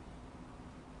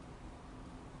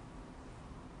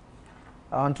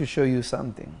 I want to show you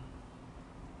something.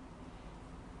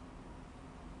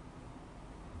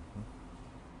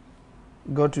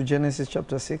 Go to Genesis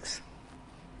chapter 6.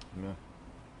 Yeah.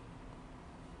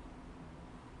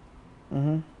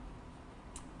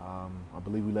 I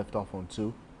believe we left off on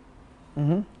 2.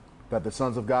 That the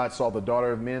sons of God saw the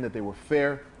daughter of men, that they were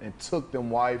fair, and took them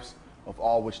wives of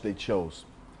all which they chose.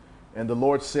 And the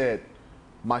Lord said,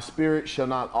 my spirit shall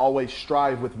not always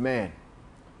strive with man,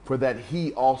 for that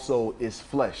he also is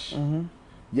flesh.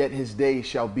 Yet his days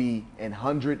shall be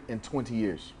 120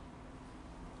 years.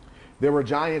 There were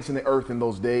giants in the earth in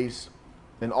those days,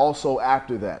 and also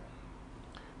after that,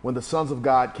 when the sons of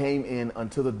God came in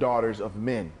unto the daughters of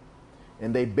men,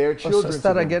 and they bare children.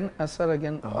 Start again.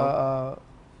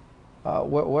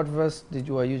 What verse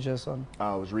were you just on?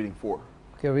 I was reading 4.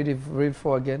 Okay, read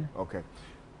 4 again. Okay.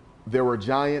 There were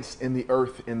giants in the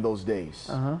earth in those days,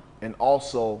 and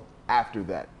also after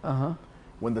that,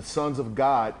 when the sons of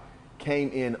God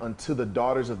came in unto the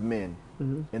daughters of men,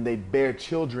 and they bare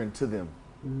children to them.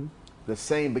 The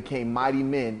same became mighty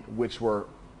men which were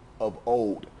of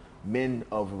old, men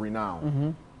of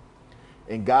renown.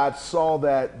 And God saw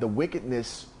that the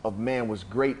wickedness of man was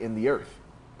great in the earth,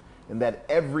 and that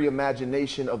every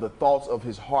imagination of the thoughts of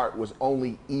his heart was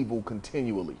only evil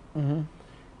continually. And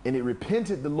it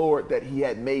repented the Lord that he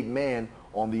had made man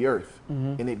on the earth,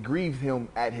 and it grieved him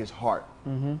at his heart.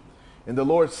 And the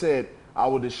Lord said, I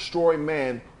will destroy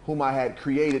man whom I had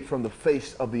created from the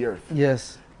face of the earth.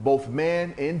 Yes. Both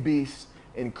man and beast,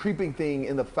 and creeping thing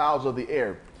in the fowls of the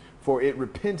air, for it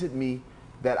repented me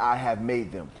that I have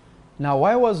made them. Now,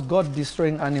 why was God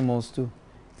destroying animals too?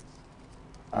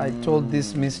 I told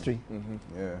this mystery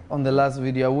on the last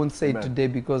video. I won't say it today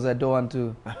because I don't want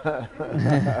to.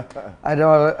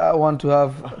 I want to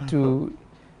have to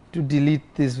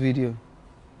delete this video.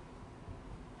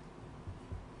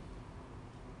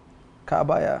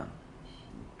 Kabaya.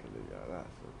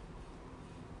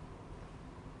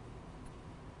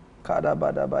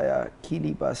 Kadabadabaya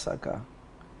kilibasaka.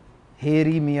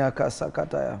 Heri miyaka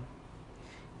sakataya.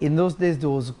 In those days, there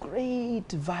was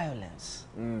great violence.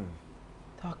 There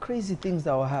were crazy things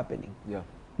that were happening. Yeah.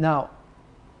 Now,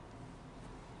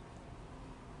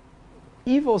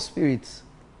 evil spirits,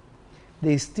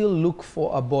 they still look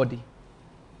for a body.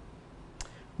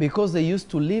 Because they used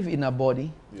to live in a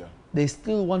body, they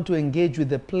still want to engage with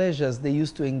the pleasures they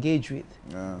used to engage with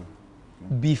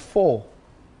before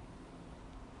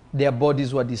their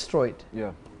bodies were destroyed.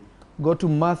 Yeah. Go to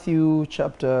Matthew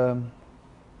chapter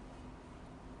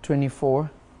 24,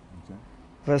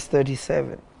 verse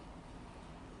 37.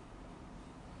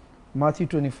 Matthew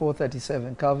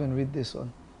 24:37. Calvin, read this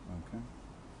one. Okay.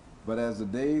 But as the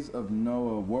days of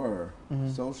Noah were,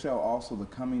 so shall also the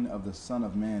coming of the Son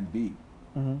of Man be.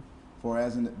 For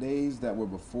as in the days that were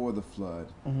before the flood,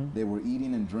 they were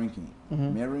eating and drinking,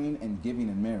 marrying and giving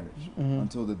in marriage,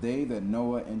 until the day that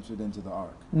Noah entered into the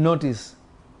ark. Notice,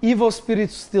 evil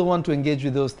spirits still want to engage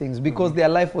with those things because their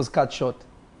life was cut short.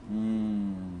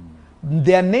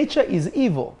 Their nature is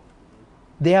evil.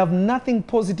 They have nothing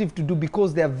positive to do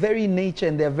because their very nature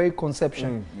and their very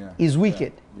conception is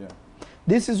wicked.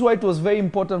 This is why it was very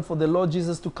important for the Lord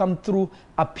Jesus to come through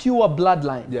a pure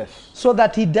bloodline. Yes. So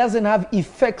that he doesn't have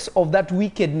effects of that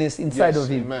wickedness inside of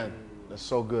him. Amen. That's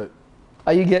so good.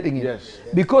 Are you getting it? Yes.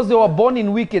 Because they were born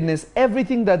in wickedness,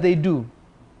 everything that they do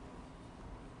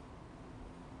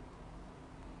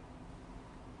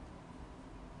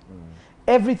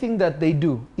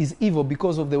is evil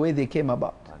because of the way they came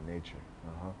about. By nature.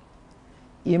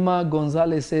 Ima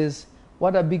Gonzalez says,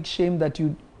 what a big shame that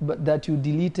you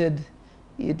deleted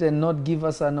it and not give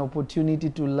us an opportunity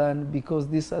to learn, because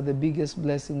these are the biggest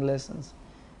blessing lessons.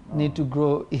 Need to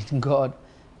grow in God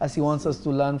as he wants us to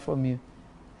learn from you.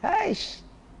 Hey,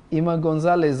 Ima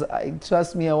Gonzalez,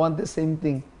 trust me, I want the same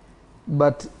thing.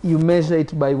 But you measure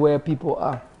it by where people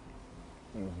are.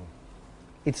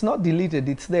 It's not deleted,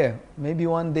 it's there. Maybe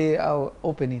one day I'll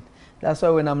open it. That's why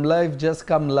when I'm live, just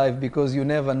come live, because you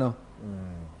never know.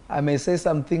 I may say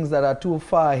some things that are too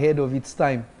far ahead of its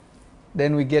time.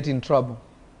 Then we get in trouble.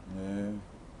 Yeah.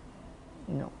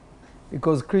 No.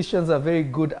 Because Christians are very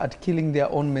good at killing their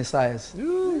own messiahs.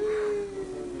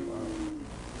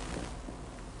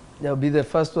 They'll be the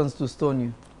first ones to stone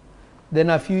you. Then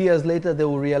a few years later, they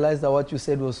will realize that what you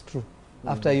said was true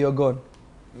after you're gone.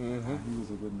 He was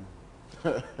a good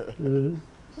man.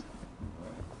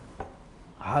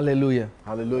 Hallelujah.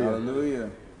 Hallelujah. Hallelujah.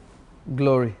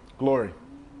 Glory. Glory.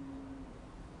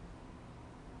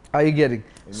 Are you getting?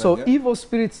 Amen. So Yep. evil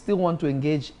spirits still want to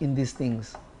engage in these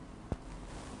things.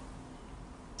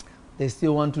 They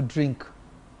still want to drink.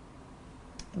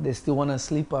 They still want to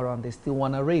sleep around. They still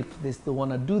want to rape. They still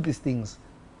want to do these things.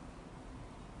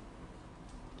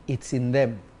 It's in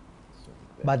them.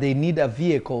 But they need a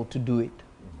vehicle to do it.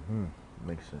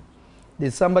 Makes sense.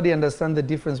 Did somebody understand the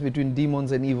difference between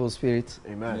demons and evil spirits?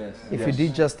 Amen. Yes. If you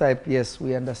did, just type, yes,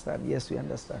 we understand. Yes, we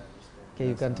understand. Okay,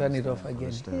 you can turn it off again.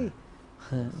 Understand.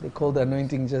 Hey. The cold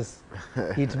anointing just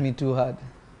hit me too hard.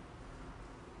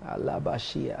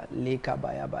 Alabashia, leka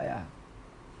baya baya.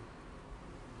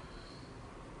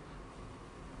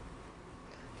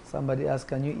 Somebody asked,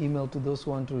 can you email to those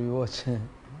who want to rewatch?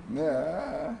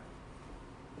 Yeah.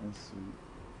 That's sweet.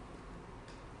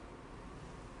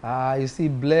 You see,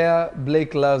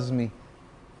 Blake loves me.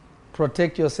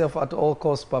 Protect yourself at all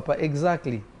costs, Papa.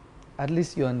 Exactly. At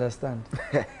least you understand.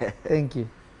 Thank you.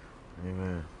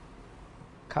 Amen.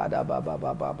 Kada ba ba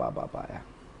ba ba ba ba ba, yeah.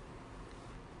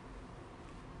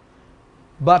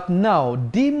 But now,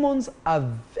 demons are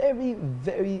very,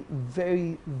 very,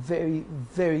 very, very,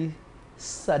 very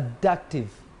seductive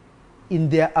in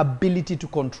their ability to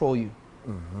control you.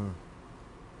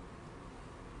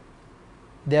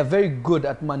 They are very good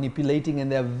at manipulating,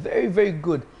 and they are very, very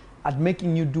good at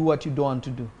making you do what you don't want to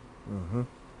do.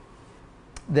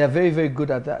 They are very, very good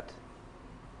at that.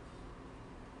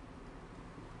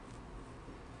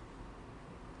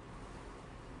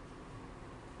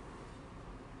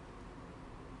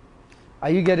 Are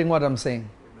you getting what I'm saying?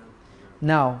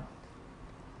 Now,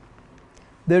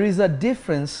 there is a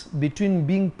difference between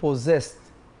being possessed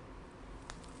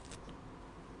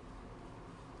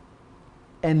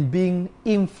and being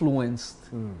influenced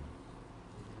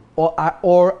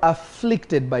or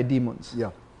afflicted by demons.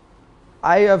 Yeah.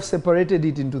 I have separated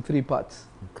it into three parts.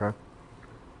 Okay.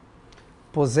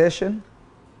 Possession,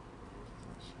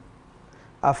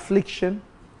 affliction,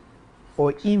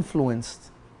 or influenced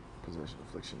Possession,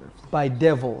 affliction, influence. by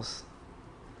devils.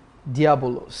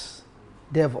 Diabolos.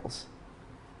 Devils.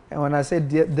 And when I say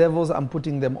devils, I'm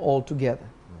putting them all together.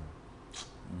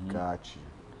 Got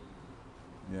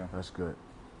you. Yeah. That's good.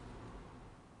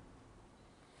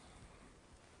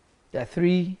 There are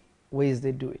three ways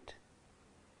they do it.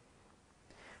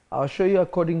 I'll show you,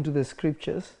 according to the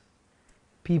scriptures,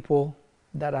 people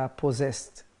that are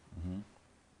possessed.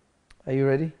 Are you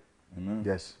ready? Amen.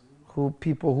 Yes.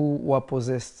 People who were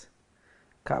possessed.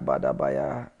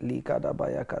 Kabadabaya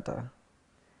likadabaya kata.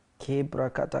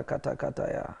 Kebra kata kata kata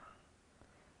ya.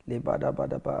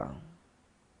 Lebadabadaba.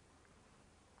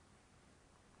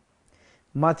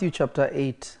 Matthew chapter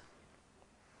 8.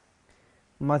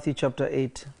 Matthew chapter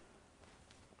 8.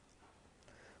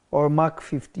 Or Mark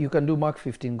 15. You can do Mark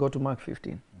 15. Go to Mark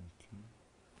 15.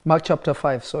 Mark chapter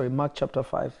 5. Sorry, Mark chapter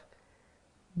 5.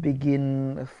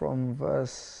 Begin from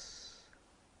verse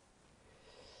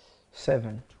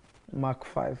 7. Mark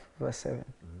 5, verse 7.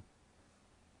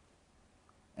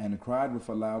 And cried with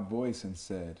a loud voice and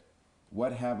said,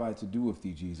 What have I to do with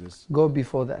thee, Jesus? Go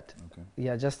before that. Okay.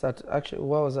 Yeah, just start. Actually,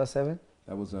 what was that, 7?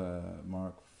 That was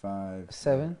Mark 5.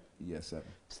 7? Yes, 7.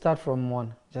 Start from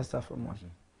 1. Just start from 1. Gotcha.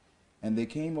 And they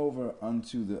came over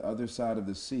unto the other side of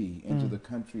the sea, into the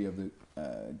country of the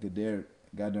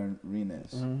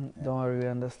Gadarenes. Don't worry, we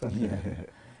understand. Yeah.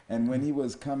 And when he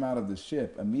was come out of the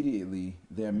ship, immediately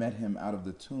there met him out of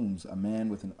the tombs a man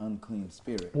with an unclean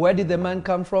spirit. Where did the man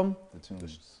come from? The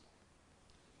tombs.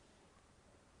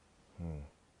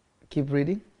 Keep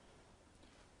reading.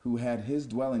 Who had his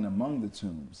dwelling among the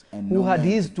tombs. And Who no had man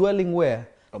his could- dwelling where?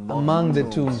 Among the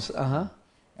tombs.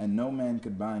 And no man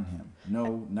could bind him.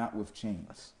 No, not with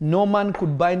chains. No man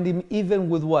could bind him even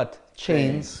with what?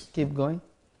 Chains. Chains. Keep going.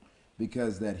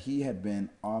 Because that he had been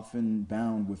often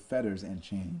bound with fetters and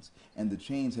chains, and the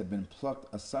chains had been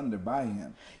plucked asunder by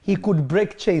him. He could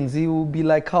break chains. He would be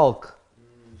like Hulk.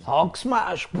 Hulk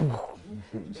smash.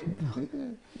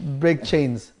 Break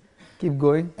chains. Keep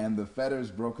going. And the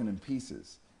fetters broken in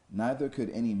pieces. Neither could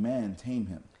any man tame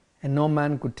him. And no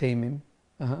man could tame him.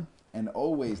 And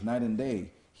always, night and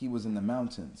day, he was in the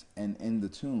mountains and in the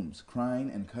tombs,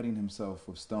 crying and cutting himself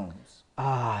with stones.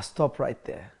 Stop right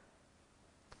there.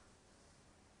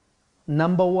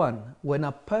 Number one, when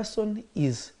a person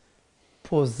is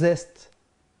possessed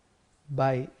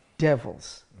by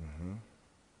devils,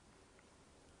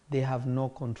 they have no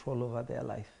control over their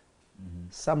life.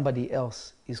 Somebody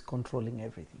else is controlling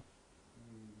everything.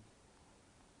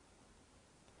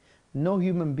 No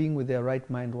human being with their right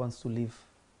mind wants to live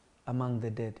among the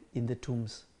dead in the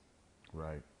tombs.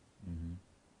 Right.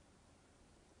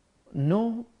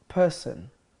 No person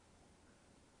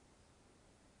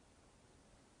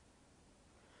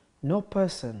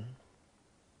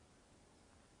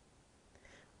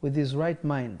with his right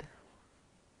mind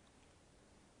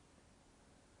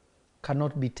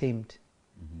cannot be tamed.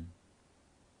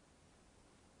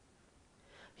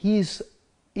 He is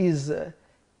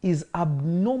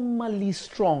abnormally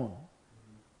strong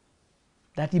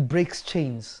that he breaks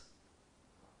chains.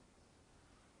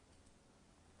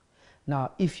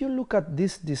 Now, if you look at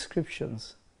these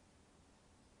descriptions,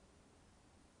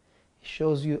 it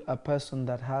shows you a person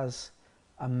that has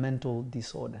a mental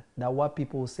disorder. Now, what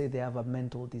people say they have a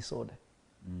mental disorder.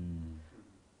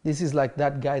 This is like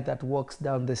that guy that walks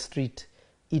down the street,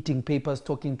 eating papers,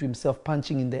 talking to himself,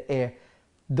 punching in the air.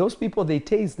 Those people, they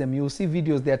tase them. You'll see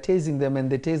videos, they're tasing them and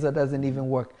the taser doesn't even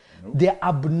work. Nope. They're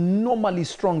abnormally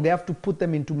strong. They have to put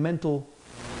them into mental,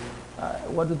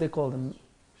 what do they call them?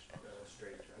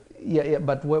 Yeah,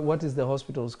 but what is the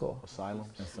hospitals called?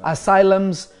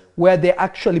 Asylums, where they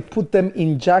actually put them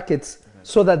in jackets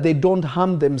so that they don't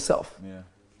harm themselves. Yeah.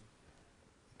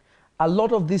 A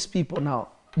lot of these people now,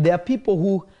 there are people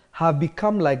who have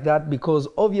become like that because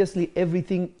obviously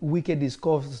everything wicked is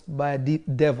caused by a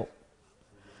devil.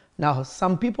 Now,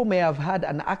 some people may have had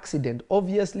an accident.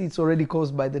 Obviously, it's already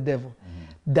caused by the devil.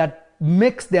 That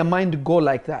makes their mind go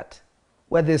like that,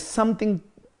 where there's something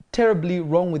terribly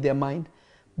wrong with their mind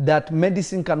that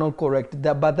medicine cannot correct.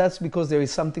 But that's because there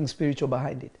is something spiritual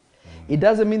behind it. It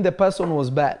doesn't mean the person was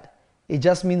bad. It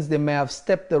just means they may have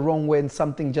stepped the wrong way and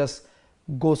something just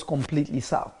goes completely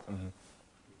south.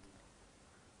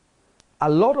 A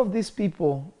lot of these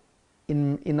people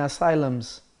in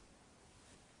asylums,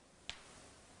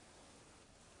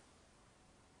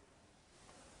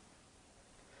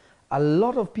 a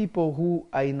lot of people who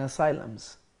are in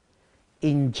asylums,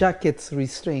 in jackets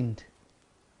restrained,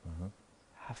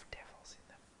 have devils in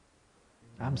them.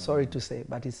 I'm sorry to say,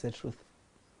 but it's the truth.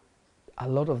 A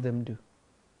lot of them do.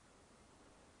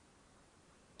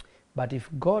 But if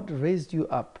God raised you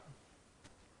up,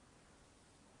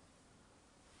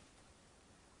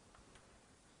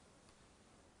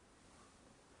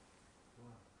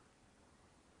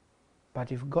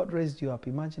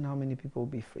 imagine how many people will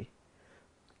be free.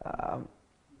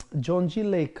 John G.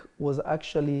 Lake was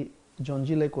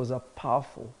a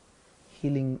powerful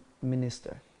healing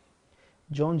minister.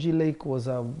 John G. Lake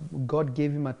God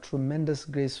gave him a tremendous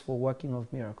grace for working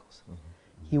of miracles.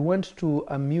 He went to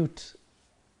a mute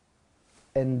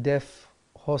and deaf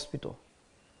hospital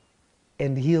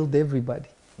and healed everybody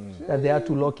that they had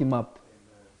to lock him up.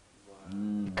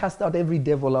 He cast out every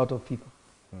devil out of people.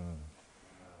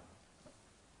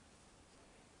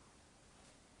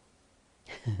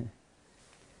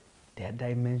 There are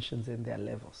dimensions and there are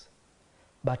levels.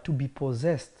 But to be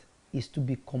possessed is to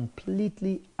be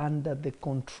completely under the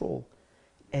control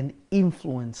and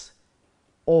influence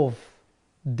of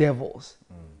devils.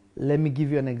 Let me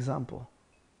give you an example.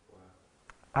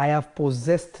 I have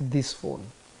possessed this phone.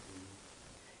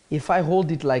 If I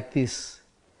hold it like this,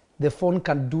 the phone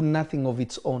can do nothing of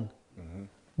its own.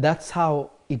 That's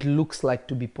how it looks like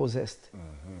to be possessed.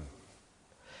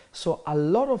 So a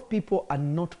lot of people are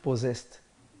not possessed.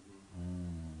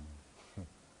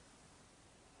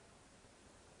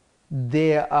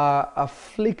 They are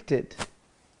afflicted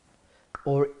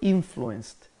or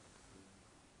influenced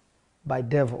by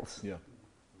devils. Yeah.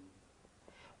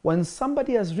 When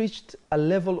somebody has reached a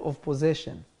level of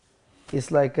possession,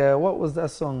 it's like, what was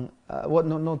that song?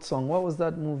 What was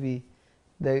that movie?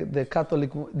 The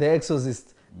Catholic, The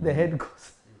Exorcist. The head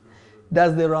goes,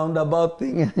 does the roundabout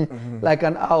thing like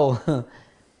an owl.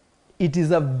 It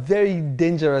is a very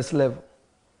dangerous level.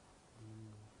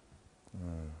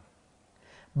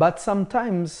 But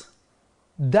sometimes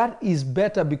that is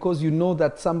better because you know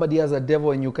that somebody has a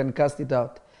devil and you can cast it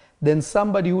out, than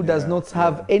somebody who does not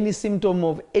have any symptom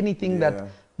of anything that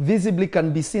visibly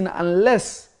can be seen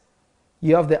unless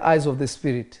you have the eyes of the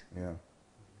Spirit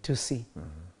to see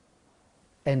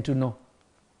and to know.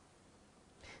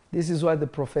 This is why the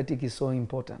prophetic is so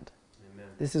important. Amen.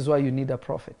 This is why you need a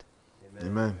prophet.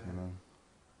 Amen.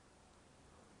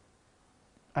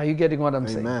 Are you getting what I'm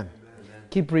saying? Amen.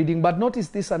 keep reading, but notice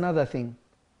this another thing.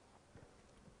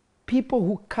 People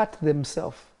who cut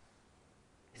themselves,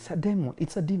 it's a demon.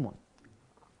 It's a demon.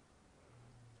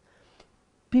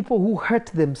 People who hurt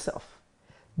themselves.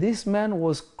 This man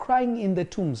was crying in the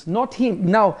tombs, not him.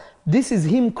 Now, this is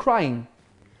him crying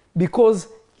because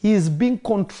he is being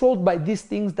controlled by these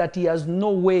things that he has no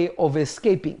way of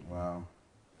escaping. Wow.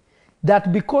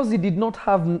 That because he did not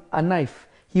have a knife,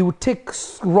 he would take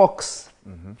rocks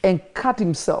and cut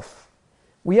himself.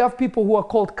 We have people who are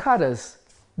called cutters.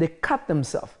 They cut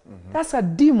themselves. That's a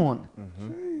demon.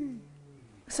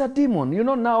 It's a demon. You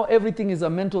know, now everything is a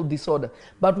mental disorder.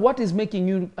 But what is making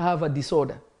you have a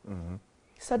disorder?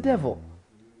 It's a devil.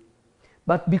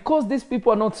 But because these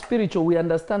people are not spiritual, we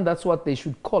understand that's what they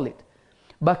should call it.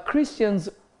 But Christians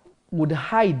would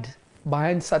hide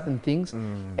behind certain things,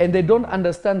 and they don't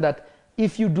understand that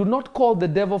if you do not call the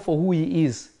devil for who he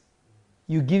is,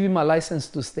 you give him a license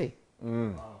to stay.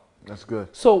 That's good.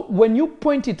 So when you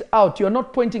point it out, you're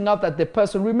not pointing out that the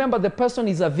person, remember the person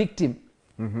is a victim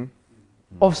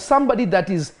of somebody that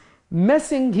is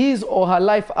messing his or her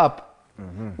life up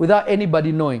without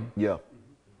anybody knowing. Yeah.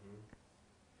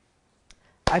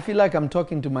 I feel like I'm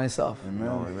talking to myself. Amen.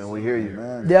 No, amen. We hear you.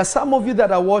 Amen. There are some of you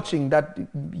that are watching that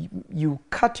you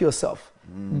cut yourself.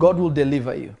 God will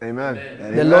deliver you. Amen.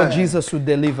 The Lord Jesus will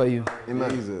deliver you. Amen.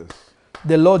 Jesus.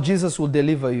 The Lord Jesus will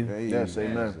deliver you. Yes,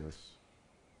 amen.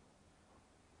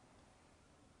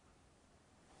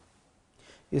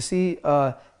 You see,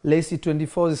 Lacey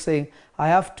 24 is saying, I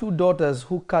have 2 daughters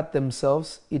who cut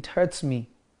themselves. It hurts me.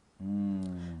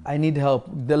 I need help.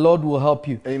 The Lord will help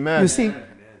you. Amen. You see,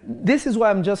 this is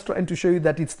why I'm just trying to show you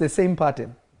that it's the same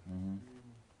pattern.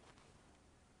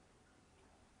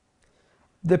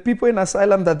 The people in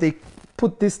asylum that they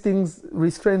put these things,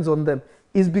 restraints on them,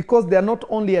 is because they are not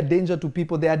only a danger to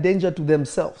people, they are a danger to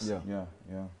themselves. Yeah.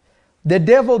 The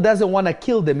devil doesn't want to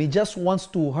kill them. He just wants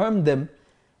to harm them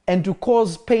and to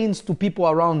cause pains to people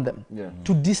around them,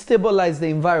 to destabilize the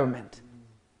environment.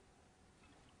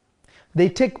 They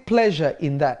take pleasure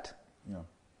in that.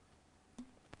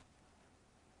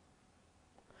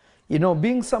 You know,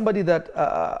 being somebody that,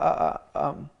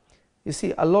 you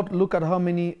see, a lot, look at how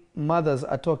many mothers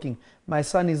are talking. My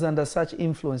son is under such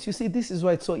influence. You see, this is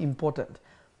why it's so important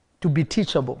to be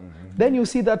teachable. Then you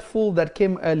see that fool that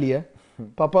came earlier.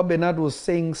 Papa Bernard was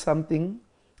saying something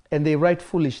and they write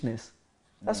foolishness.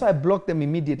 That's why I blocked them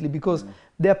immediately, because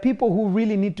there are people who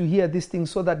really need to hear these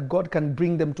things so that God can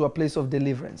bring them to a place of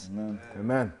deliverance.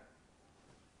 Amen.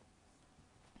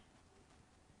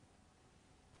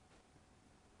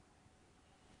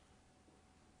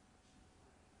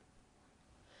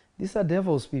 These are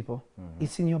devils, people.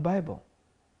 It's in your Bible.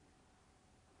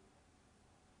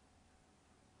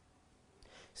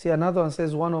 See, another one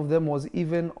says one of them was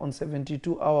even on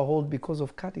 72-hour hold because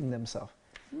of cutting themselves.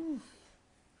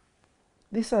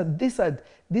 These are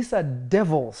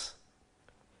devils.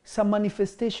 It's a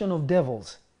manifestation of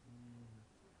devils.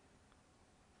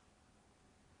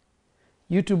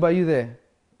 YouTube, are you there?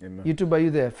 Amen. YouTube, are you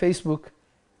there? Facebook,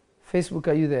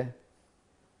 are you there?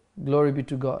 Glory be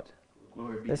to God.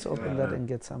 Let's open that and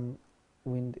get some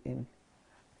wind in.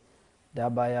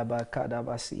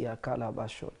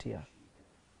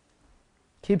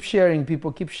 Keep sharing,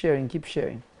 people. Keep sharing. Keep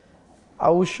sharing. I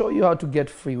will show you how to get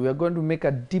free. We are going to make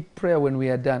a deep prayer when we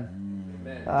are done.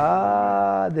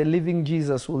 Amen. The living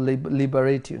Jesus will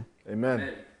liberate you.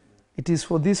 Amen. It is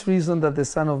for this reason that the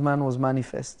Son of Man was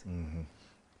manifest.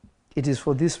 It is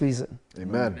for this reason.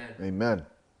 Amen. Amen.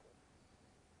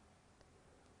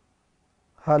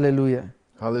 Hallelujah.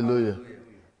 Hallelujah.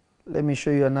 Let me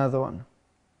show you another one.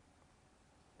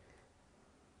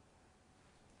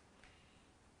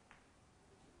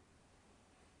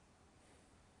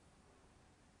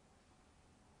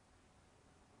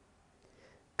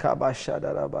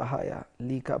 Kabashadarabahaya,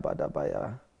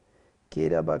 Likabadabaya,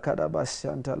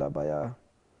 Kirabakadabashantalabaya,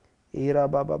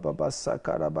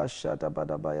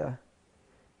 Irabababasakarabashatabadabaya,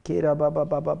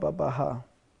 Kirababababaha,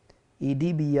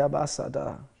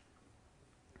 Idibiyabasada,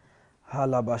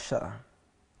 Halabasha.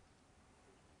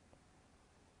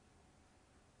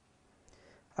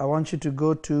 I want you to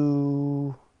go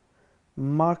to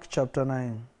Mark chapter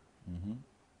 9.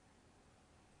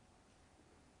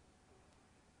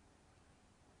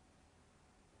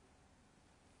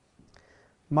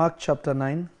 Mark chapter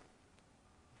 9,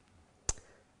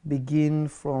 begin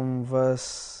from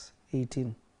verse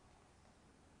 18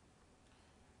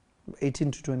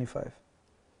 to 25.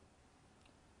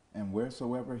 And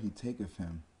wheresoever he taketh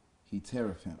him, he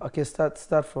teareth him. Okay, start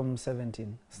from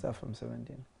 17. Start from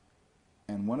 17.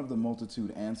 And one of the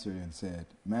multitude answered and said,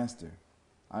 Master,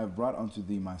 I have brought unto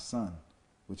thee my son,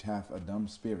 which hath a dumb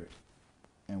spirit.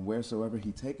 And wheresoever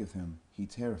he taketh him, he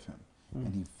teareth him.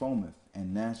 And he foameth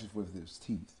and gnasheth with his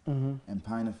teeth, and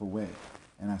pineth away.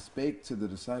 And I spake to the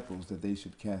disciples that they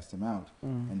should cast him out,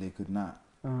 and they could not.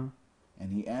 And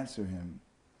he answereth him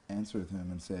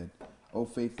and said, O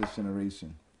faithless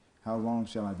generation, how long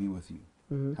shall I be with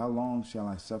you? How long shall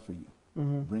I suffer you?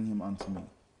 Bring him unto me.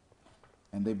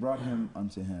 And they brought him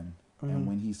unto him. And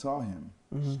when he saw him,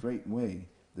 straightway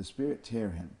the spirit tear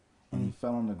him, and he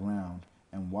fell on the ground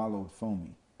and wallowed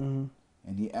foaming. And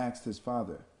he asked his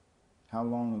father, How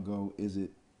long is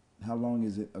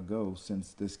it ago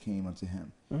since this came unto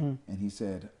him? And he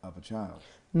said, Of a child.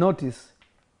 Notice,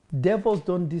 devils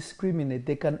don't discriminate.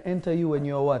 They can enter you when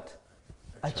you're what?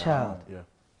 A child. Yeah.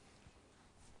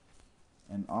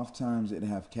 And oft times it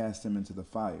have cast him into the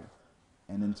fire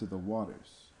and into the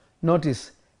waters.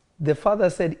 Notice, the father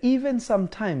said, even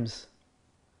sometimes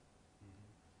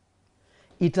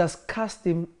it has cast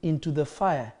him into the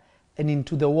fire and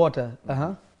into the water.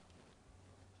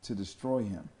 To destroy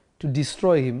him. To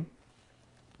destroy him.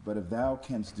 But if thou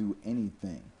canst do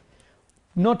anything.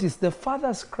 Notice the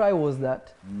father's cry was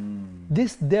that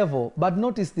this devil, but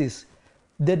notice this,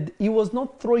 that he was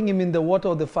not throwing him in the water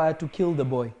or the fire to kill the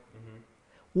boy,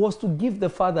 was to give the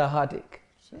father a heartache.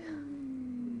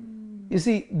 You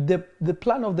see, the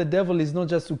plan of the devil is not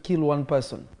just to kill one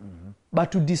person,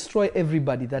 but to destroy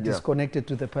everybody that is connected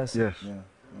to the person. Yes. Yeah.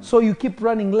 So you keep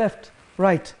running left,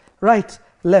 right, right,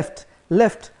 left,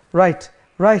 left, right,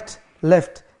 right,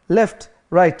 left, left,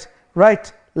 right,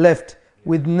 right, left,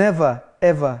 with never,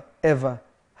 ever, ever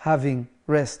having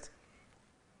rest.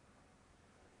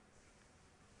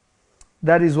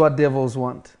 That is what devils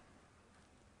want.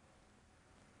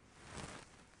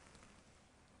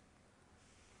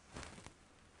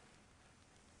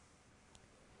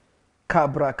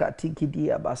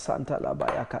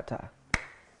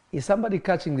 Is somebody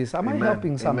catching this? Am Amen. I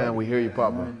helping somebody? Amen. We hear you,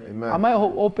 Papa. Amen. Am I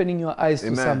opening your eyes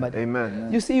Amen. to somebody?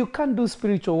 Amen. You see, you can't do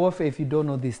spiritual warfare if you don't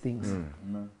know these things.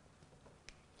 Amen.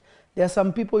 There are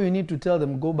some people you need to tell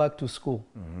them, go back to school.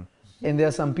 And there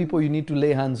are some people you need to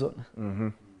lay hands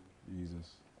on.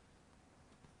 Jesus.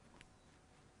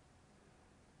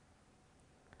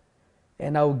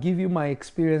 And I'll give you my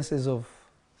experiences of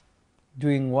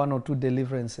doing 1 or 2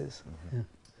 deliverances.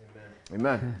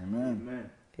 Amen. Amen.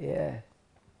 Yeah.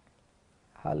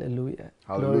 Hallelujah.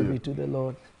 Hallelujah. Glory be to the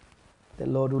Lord. The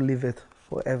Lord who liveth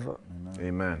forever.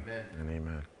 Amen. And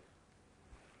amen.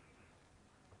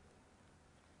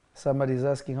 Somebody's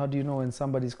asking, how do you know when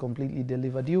somebody's completely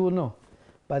delivered? You will know.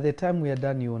 By the time we are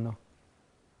done, you will know.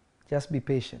 Just be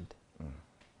patient.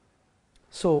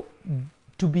 So,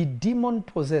 to be demon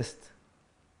possessed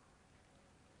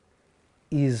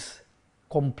is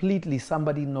completely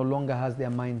somebody no longer has their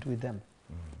mind with them.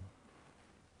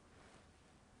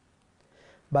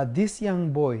 But this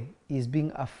young boy is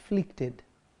being afflicted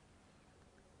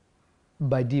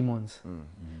by demons.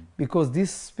 Because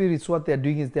these spirits, what they're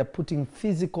doing is they're putting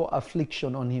physical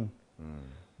affliction on him.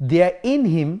 They are in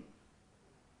him,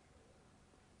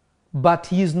 but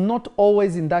he is not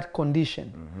always in that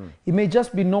condition. He may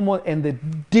just be normal and the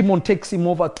demon takes him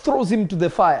over, throws him to the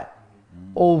fire.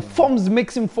 Or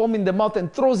makes him foam in the mouth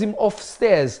and throws him off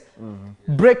stairs.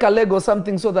 Break a leg or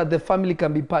something so that the family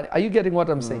can be panicked. Are you getting what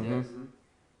I'm saying?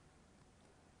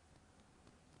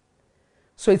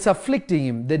 So it's afflicting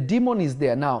him. The demon is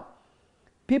there. Now,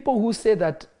 people who say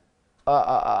that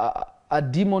a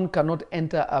demon cannot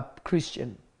enter a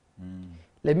Christian,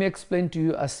 let me explain to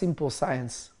you a simple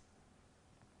science.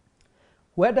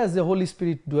 Where does the Holy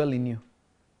Spirit dwell in you?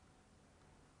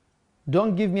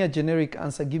 Don't give me a generic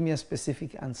answer, give me a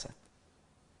specific answer.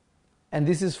 And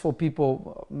this is for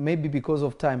people, maybe because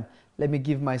of time, let me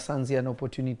give my sons here an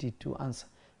opportunity to answer.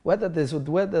 Where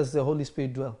does the Holy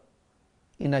Spirit dwell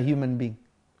in a human being?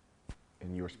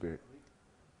 In your spirit.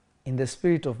 In the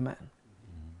spirit of man.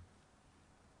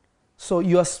 So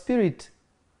your spirit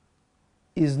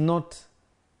is not,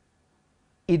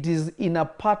 it is in a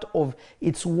part of,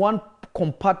 it's one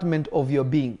compartment of your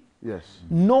being. Yes.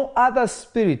 No other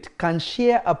spirit can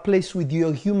share a place with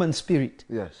your human spirit.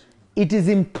 Yes. It is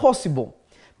impossible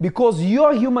because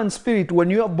your human spirit, when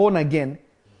you are born again,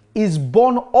 is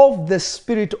born of the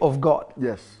Spirit of God.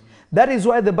 Yes. That is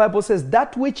why the Bible says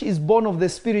that which is born of the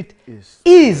Spirit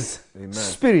is Amen.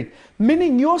 Spirit.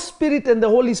 Meaning your spirit and the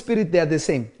Holy Spirit, they are the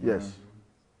same. Yes.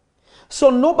 So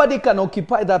nobody can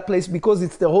occupy that place because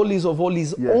it's the holies of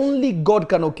holies. Yes. Only God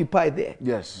can occupy there.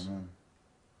 Yes.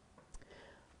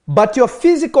 But your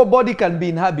physical body can be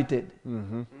inhabited.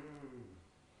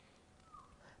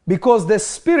 Because the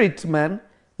spirit man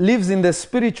lives in the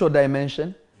spiritual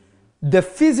dimension. The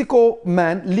physical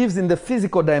man lives in the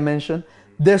physical dimension.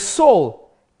 The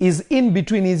soul is in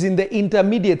between, is in the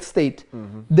intermediate state.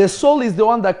 The soul is the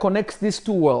one that connects these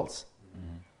two worlds.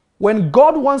 When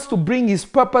God wants to bring his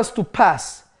purpose to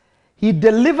pass, he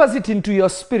delivers it into your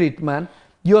spirit, man.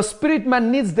 Your spirit,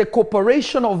 man, needs the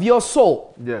cooperation of your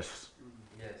soul. Yes.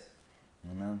 Yes.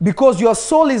 Amen. Because your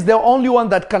soul is the only one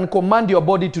that can command your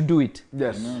body to do it.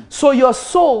 Yes. So your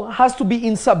soul has to be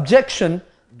in subjection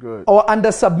Good. or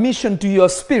under submission to your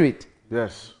spirit.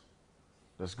 Yes.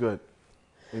 That's good.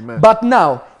 Amen. But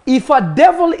now, if a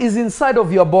devil is inside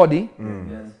of your body,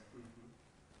 Yes.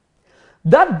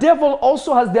 that devil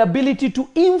also has the ability to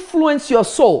influence your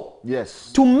soul,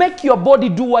 Yes. to make your body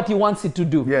do what he wants it to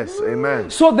do. Yes. Amen.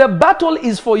 So the battle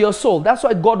is for your soul. That's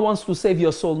why God wants to save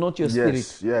your soul, not your spirit.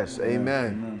 Yes. Yes.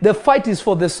 Amen. The fight is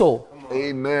for the soul.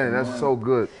 Amen. That's so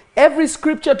good. Every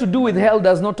scripture to do with hell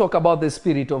does not talk about the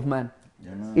spirit of man.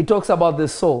 It talks about the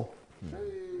soul.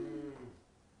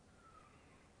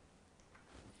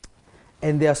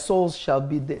 And their souls shall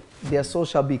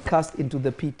be cast into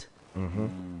the pit.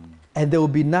 And there will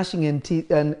be gnashing and teeth,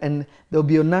 and there will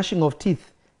be a gnashing of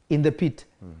teeth in the pit.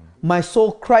 My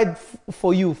soul cried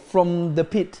for you from the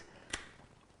pit.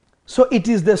 So it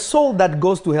is the soul that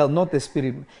goes to hell, not the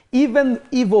spirit. Even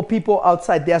evil people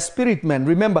outside, they are spirit men.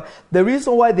 Remember, the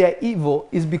reason why they are evil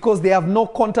is because they have no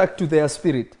contact to their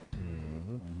spirit.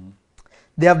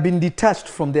 They have been detached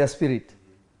from their spirit.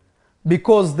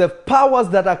 Because the powers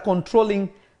that are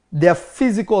controlling their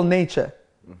physical nature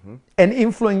and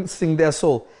influencing their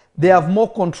soul, they have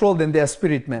more control than their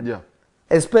spirit man. Yeah.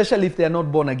 Especially if they are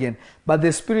not born again. But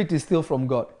the spirit is still from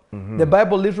God. The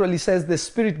Bible literally says the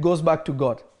spirit goes back to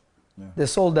God. Yeah. The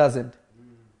soul doesn't.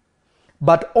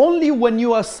 But only when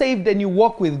you are saved and you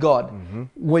walk with God,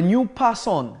 when you pass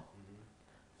on,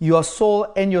 your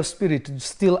soul and your spirit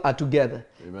still are together.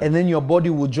 Amen. And then your body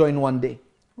will join one day.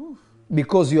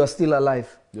 Because you are still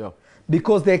alive. Yeah.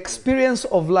 Because the experience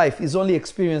of life is only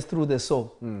experienced through the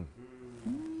soul.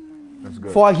 That's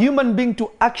good. For a human being to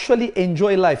actually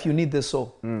enjoy life, you need the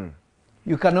soul.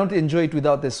 You cannot enjoy it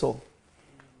without the soul.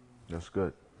 That's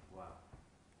good. Wow.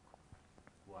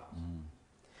 Wow.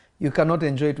 You cannot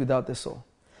enjoy it without the soul.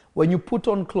 When you put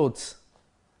on clothes,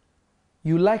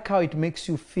 you like how it makes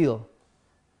you feel.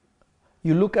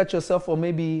 You look at yourself for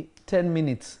maybe 10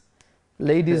 minutes.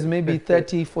 Ladies, maybe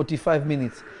 30, 45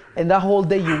 minutes. And that whole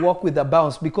day you walk with a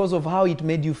bounce because of how it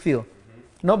made you feel.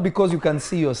 Not because you can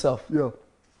see yourself. Yeah.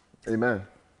 Amen.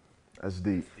 That's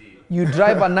deep. You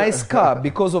drive a nice car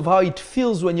because of how it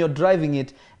feels when you're driving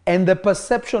it and the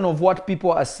perception of what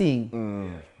people are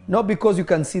seeing. Not because you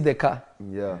can see the car.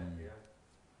 Yeah.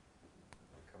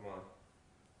 Come on.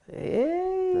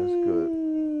 Hey. That's good.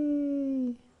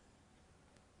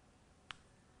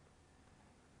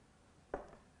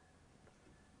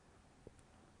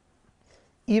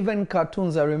 Even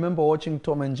cartoons, I remember watching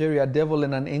Tom and Jerry, a devil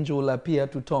and an angel will appear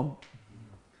to Tom.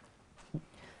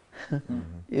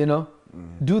 You know,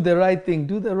 do the right thing,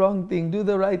 do the wrong thing, do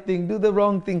the right thing, do the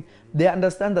wrong thing. They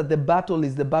understand that the battle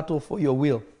is the battle for your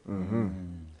will.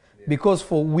 Because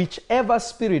for whichever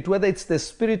spirit, whether it's the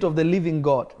spirit of the living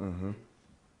God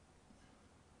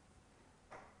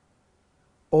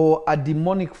or a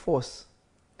demonic force,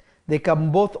 they can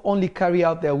both only carry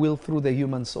out their will through the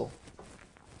human soul.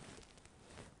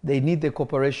 They need the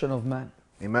cooperation of man.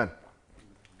 Amen.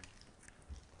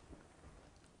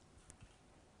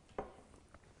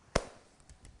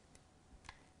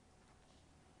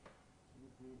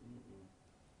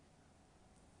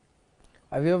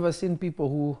 Have you ever seen people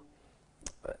who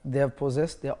they are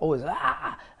possessed? They're always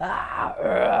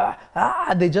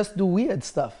they just do weird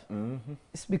stuff.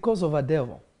 It's because of a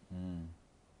devil.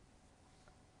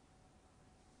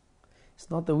 It's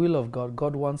not the will of God.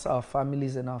 God wants our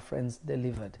families and our friends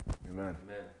delivered. Amen.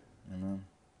 Amen. Amen.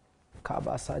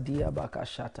 Kabasadia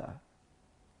bakashata.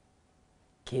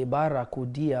 Kebara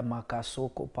kudia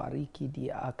makasoko pariki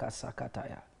dia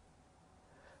akasakataya.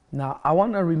 Now I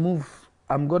want to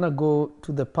I'm going to go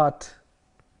to the part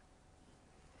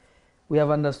we have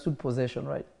understood possession,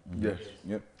 right? Yes.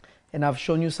 Yep. And I've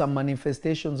shown you some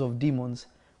manifestations of demons.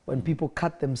 When people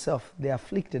cut themselves, they're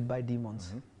afflicted by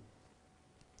demons.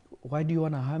 Why do you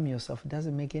want to harm yourself? It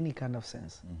doesn't make any kind of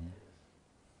sense.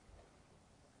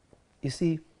 You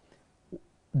see,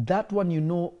 that one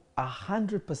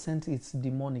 100% it's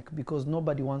demonic because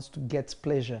nobody wants to get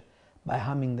pleasure by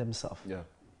harming themselves. Yeah.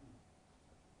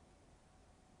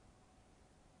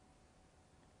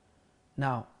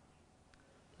 Now,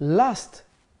 lust.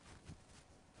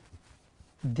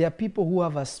 There are people who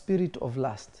have a spirit of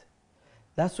lust.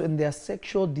 That's when their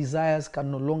sexual desires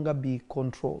can no longer be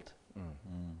controlled.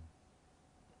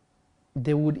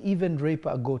 They would even rape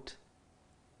a goat.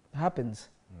 Happens.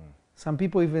 Some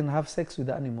people even have sex with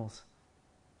animals.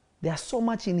 They are so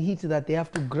much in heat that they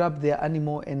have to grab their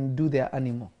animal and do their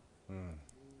animal.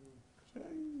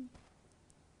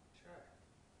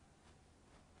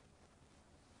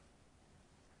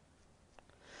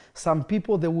 Some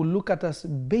people, they will look at us,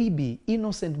 baby,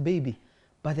 innocent baby,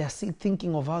 but they are still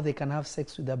thinking of how they can have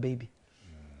sex with their baby.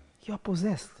 You are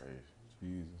possessed.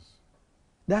 Jesus.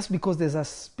 That's because there's a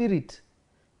spirit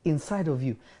inside of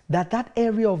you. That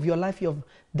area of your life,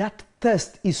 that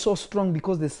thirst is so strong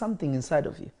because there's something inside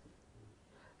of you.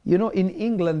 You know, in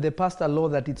England, they passed a law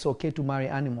that it's okay to marry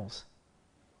animals.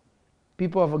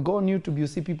 People have gone YouTube, you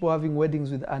see people having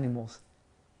weddings with animals.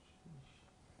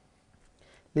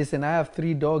 Listen, I have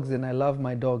 3 dogs and I love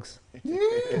my dogs.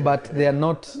 But they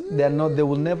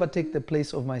will never take the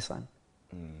place of my son.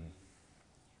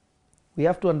 We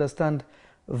have to understand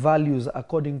values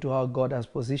according to how God has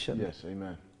positioned. Yes,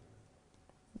 amen.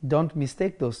 Don't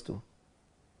mistake those two.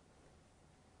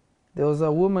 There was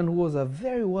a woman who was a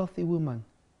very wealthy woman.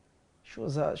 She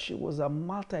was a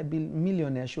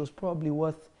multi-millionaire. She was probably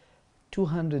worth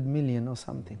 200 million or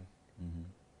something. Mm-hmm.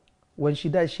 When she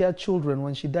died, she had children.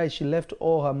 When she died, she left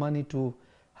all her money to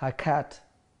her cat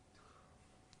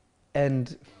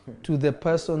and to the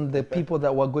people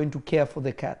that were going to care for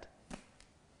the cat.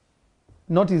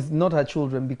 Not her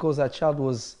children, because her child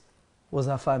was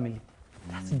her family.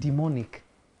 That's demonic.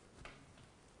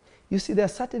 You see, there are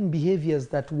certain behaviors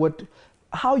that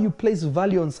how you place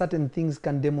value on certain things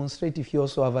can demonstrate if you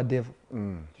also have a devil.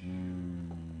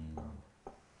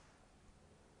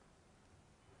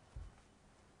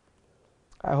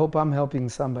 I hope I'm helping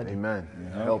somebody. Amen.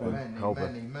 Yeah, Helping. Amen, Helping.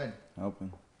 amen, amen.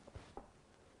 Helping.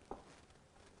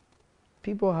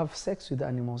 People have sex with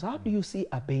animals. How do you see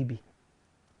a baby?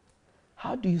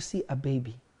 How do you see a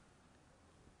baby?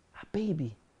 A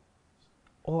baby.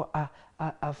 Or a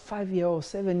 5-year-old,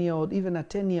 7-year-old, even a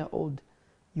 10-year-old,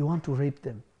 you want to rape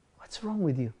them. What's wrong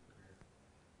with you?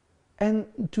 And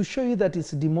to show you that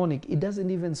it's demonic, it doesn't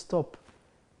even stop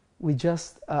with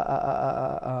just,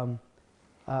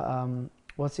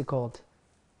 what's it called?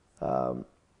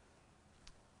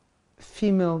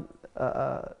 Female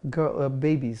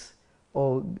babies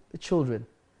or children.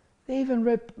 They even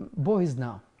rape boys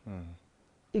now.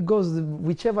 It goes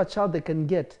whichever child they can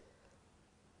get.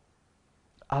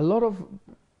 A lot of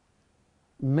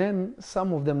men,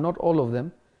 some of them, not all of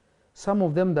them, some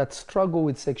of them that struggle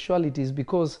with sexuality is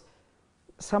because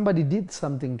somebody did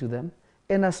something to them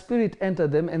and a spirit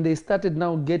entered them and they started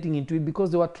now getting into it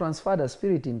because they were transferred a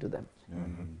spirit into them.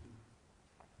 Mm-hmm.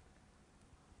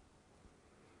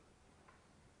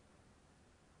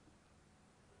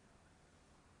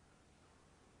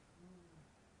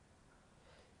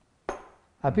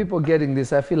 Are people getting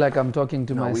this? I feel like I'm talking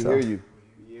to myself. We hear you.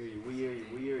 We hear you, we hear you,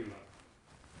 we hear you.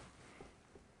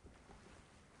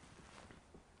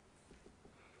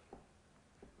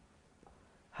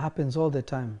 Happens all the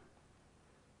time.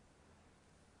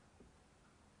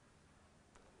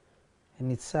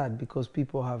 And it's sad because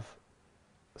people have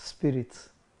spirits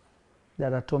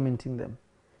that are tormenting them.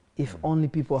 If only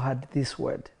people had this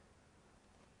word.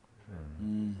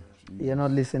 You're not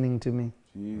listening to me.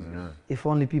 Jesus. If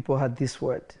only people had this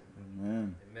word.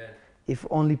 Amen. Amen. If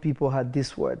only people had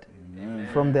this word Amen.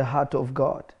 from the heart of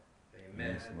God.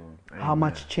 Amen. Yes, Lord. How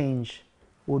much change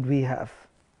would we have?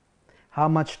 How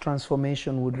much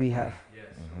transformation would we have?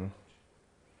 Yes.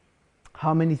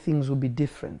 How many things would be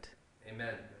different?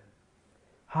 Amen.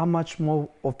 How much more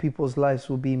of people's lives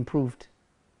will be improved?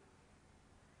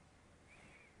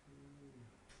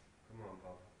 Come on,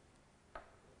 Paul.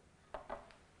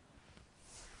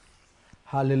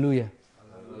 Hallelujah.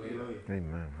 Hallelujah.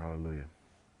 Amen. Hallelujah.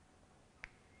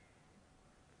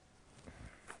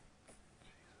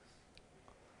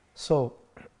 So,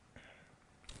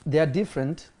 they are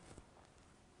different.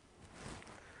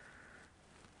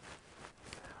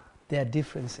 There are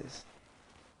differences.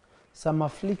 Some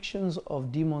afflictions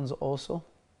of demons also,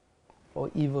 or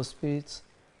evil spirits,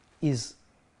 is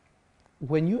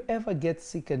when you ever get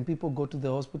sick and people go to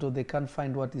the hospital, they can't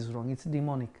find what is wrong. It's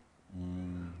demonic.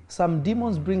 Some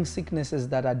demons bring sicknesses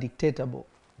that are dictatable.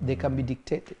 They can be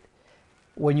dictated.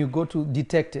 When you go to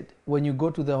detected, when you go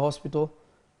to the hospital,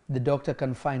 the doctor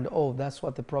can find, oh, that's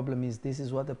what the problem is. This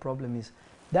is what the problem is.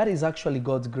 That is actually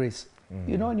God's grace.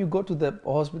 You know, when you go to the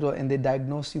hospital and they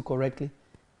diagnose you correctly,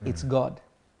 it's God.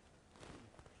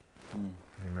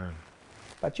 Amen.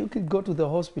 But you could go to the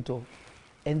hospital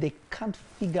and they can't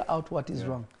figure out what is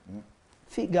wrong. Yeah.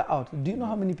 Figure out. Do you know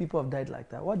how many people have died like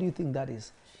that? What do you think that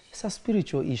is? It's a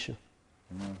spiritual issue.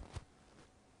 Amen.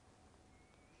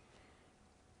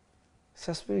 It's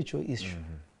a spiritual issue.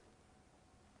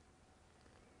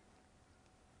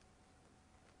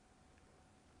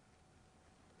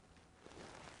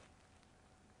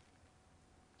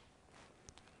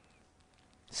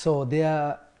 So there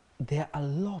are a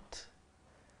lot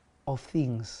of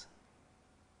things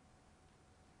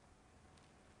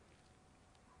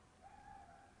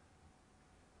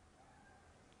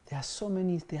there are so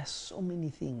many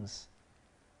things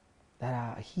that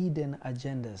are hidden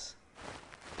agendas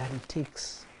that it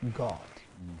takes God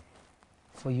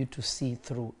for you to see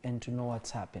through and to know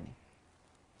what's happening.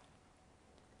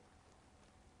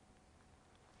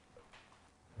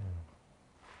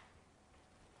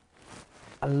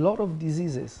 A lot of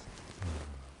diseases,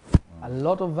 a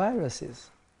lot of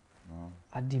viruses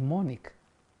are demonic.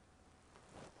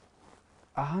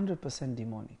 100%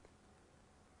 demonic.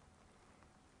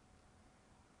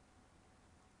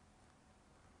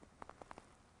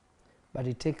 But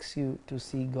it takes you to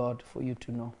see God for you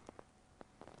to know.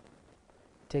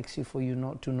 It takes you for you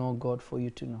not to know God for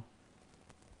you to know.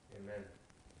 Amen.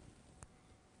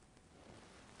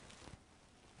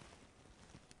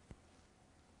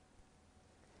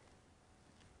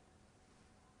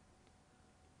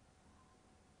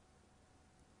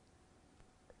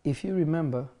 If you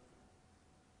remember,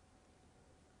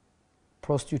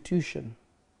 prostitution,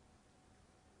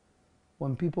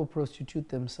 when people prostitute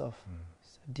themselves,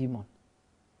 it's a demon.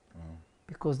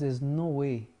 Because there's no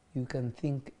way you can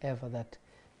think ever that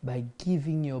by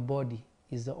giving your body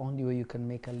is the only way you can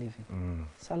make a living.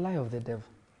 It's a lie of the devil.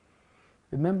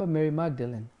 Remember Mary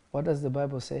Magdalene? What does the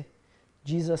Bible say?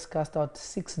 Jesus cast out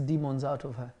 6 demons out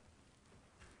of her.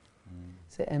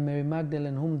 Say, and Mary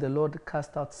Magdalene, whom the Lord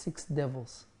cast out 6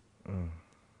 devils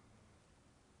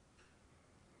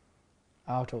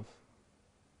out of.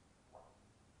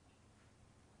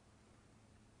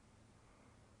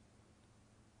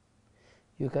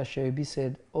 Yuka Sheribi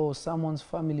said, oh, someone's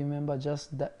family member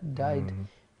just died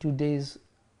 2 days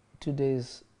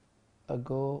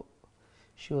ago.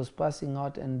 She was passing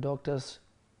out and doctors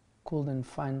couldn't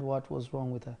find what was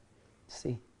wrong with her.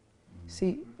 See,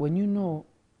 when you know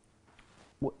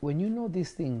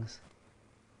these things,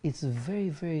 it's very,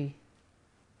 very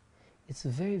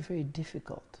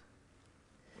difficult.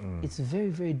 It's very,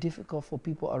 very difficult for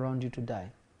people around you to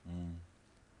die.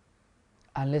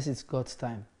 Unless it's God's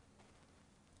time.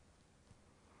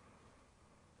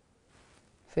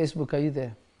 Facebook, are you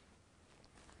there?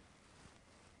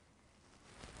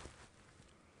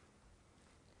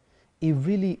 It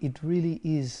really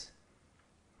is.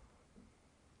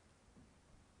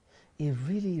 It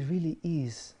really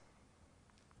is.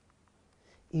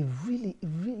 It really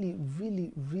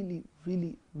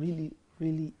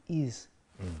is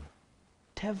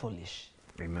devilish.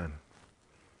 Amen.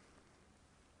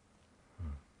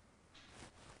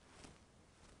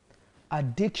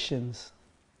 Addictions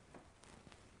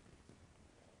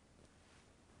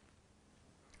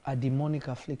are demonic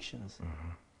afflictions.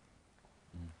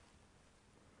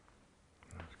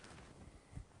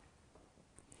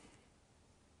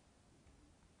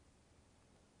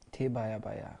 Tebaya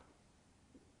baya.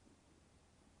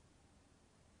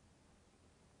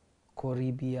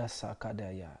 Koribia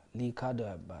sakadaya,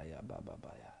 likada baya baba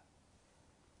baya.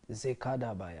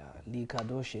 Zekada baya,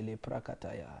 likadoshe le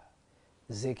prakataya.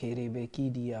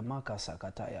 Zekerebekidia maka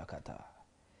sakataya kata.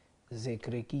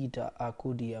 Zekrekita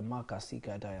akudia maka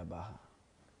sikataya baha.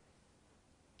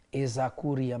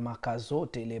 Ezakuria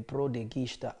makazote le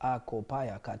prodegishta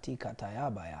akopaya katika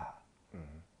tayabaya.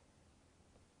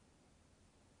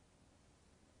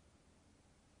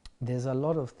 There's a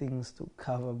lot of things to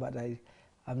cover, but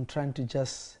I'm trying to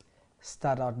just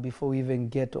start out before we even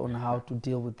get on how to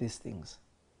deal with these things.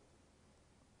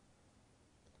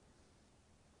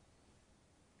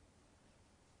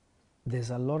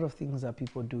 There's a lot of things that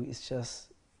people do. It's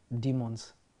just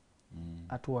demons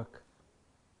at work.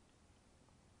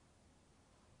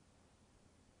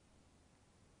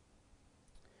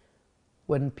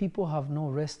 When people have no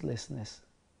restlessness,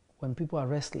 when people are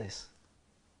restless,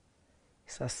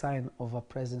 it's a sign of a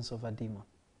presence of a demon.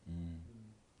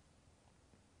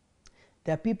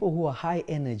 There are people who are high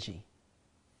energy.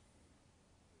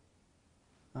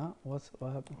 What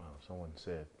happened? Well, someone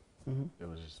said, it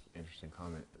was just an interesting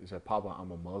comment. He said, Papa,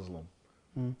 I'm a Muslim,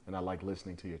 and I like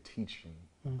listening to your teaching,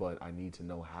 but I need to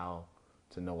know how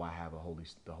to know I have the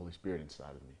Holy Spirit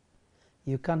inside of me.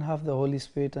 You can't have the Holy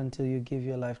Spirit until you give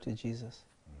your life to Jesus.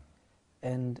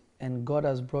 And God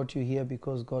has brought you here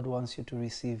because God wants you to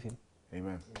receive Him.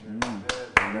 Amen. Amen.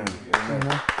 Amen.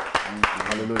 Amen.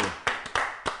 Hallelujah.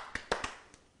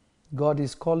 God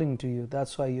is calling to you.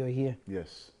 That's why you're here.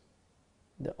 Yes.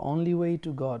 The only way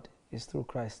to God is through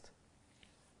Christ.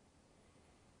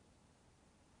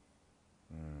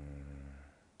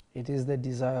 It is the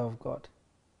desire of God.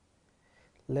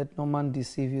 Let no man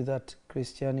deceive you that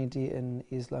Christianity and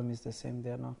Islam is the same.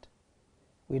 They are not.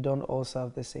 We don't all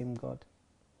serve the same God.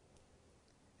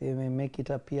 They may make it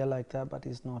appear like that, but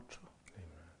it's not true.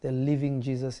 The living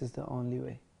Jesus is the only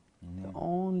way. The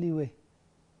only way.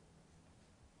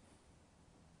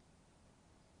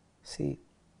 See,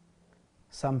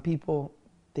 some people,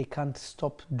 they can't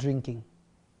stop drinking.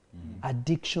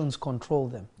 Addictions control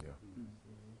them. Yeah.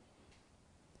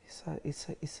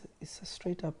 It's a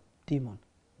straight up demon.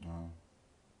 Wow.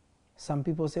 Some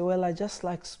people say, well, I just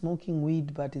like smoking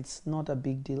weed, but it's not a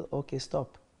big deal. Okay,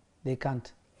 stop. They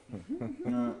can't.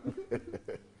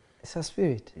 It's a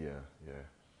spirit. Yeah, yeah.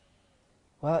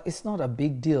 Well, it's not a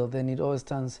big deal. Then it always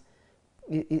turns,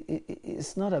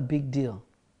 it's not a big deal.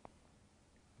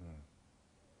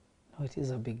 No, it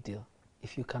is a big deal.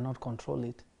 If you cannot control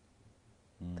it,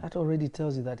 that already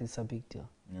tells you that it's a big deal.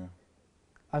 Yeah.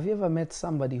 Have you ever met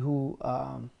somebody who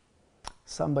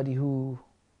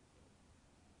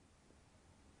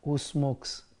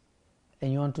smokes,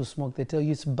 and you want to smoke? They tell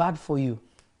you it's bad for you,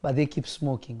 but they keep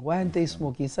smoking. Why aren't they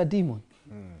smoking? It's a demon.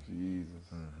 Jesus.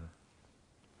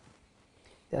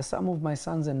 There are some of my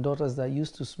sons and daughters that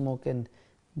used to smoke, and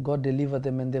God delivered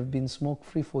them, and they've been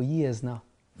smoke-free for years now,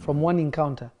 from one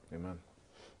encounter. Amen.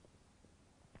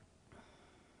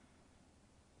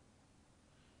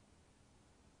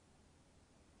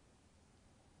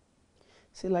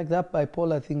 See, like that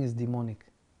bipolar thing is demonic.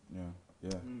 Yeah.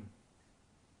 Yeah.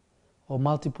 Or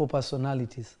multiple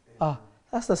personalities.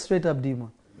 That's a straight up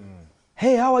demon.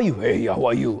 Hey, how are you? Hey, how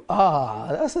are you?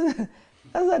 That's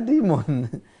a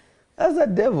demon. That's a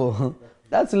devil.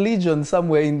 That's legion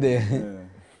somewhere in there.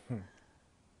 Yeah.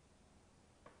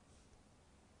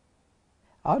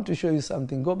 I want to show you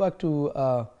something. Go back to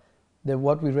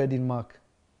what we read in Mark.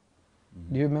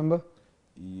 Do you remember?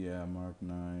 Yeah, Mark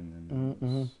 9 and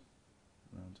around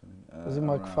 20. Was it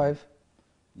Mark 5?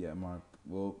 Yeah, Mark.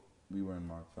 Well, we were in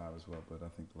Mark 5 as well, but I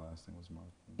think the last thing was Mark.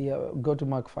 Yeah, go to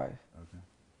Mark 5. Okay.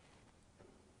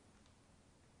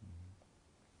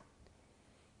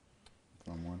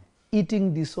 From 1.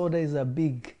 Eating disorder is a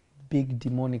big, big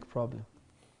demonic problem.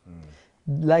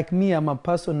 Like me, I'm a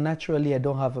person, naturally I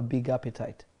don't have a big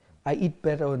appetite. I eat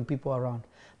better when people are around.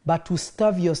 But to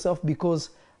starve yourself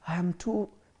because I am too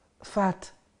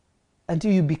fat,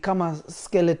 until you become a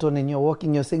skeleton and you're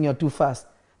walking, you're saying you're too fat.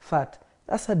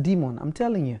 That's a demon, I'm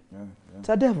telling you. Yeah. It's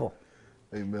a devil.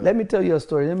 Amen. Let me tell you a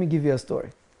story. Let me give you a story.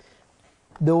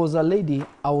 There was a lady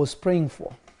I was praying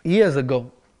for years ago.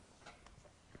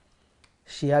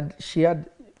 She had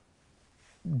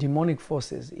demonic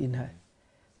forces in her.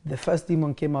 The first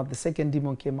demon came out, the second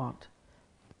demon came out.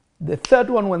 The third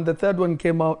one, when the third one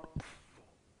came out,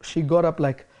 she got up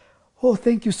like, oh,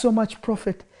 thank you so much,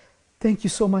 prophet. Thank you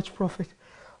so much, prophet.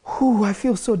 Ooh, I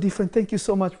feel so different. Thank you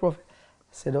so much, prophet. I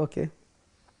said, okay.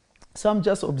 So I'm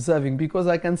just observing because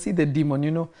I can see the demon,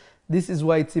 you know. This is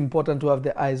why it's important to have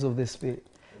the eyes of the spirit.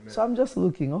 Amen. So I'm just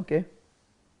looking, okay.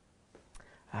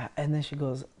 And then she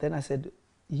goes, then I said,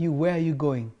 where are you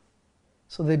going?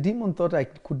 So the demon thought I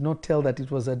could not tell that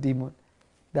it was a demon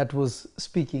that was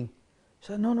speaking. She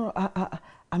said, no,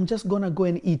 I'm just going to go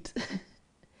and eat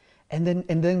and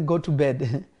then go to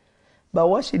bed. But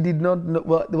what she did not know,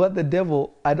 what the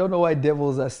devil, I don't know why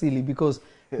devils are silly, because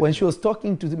when she was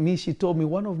talking to me, she told me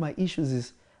one of my issues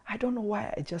is, I don't know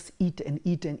why I just eat and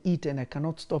eat and eat and I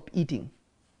cannot stop eating.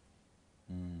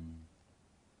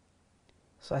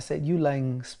 So I said, you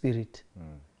lying spirit,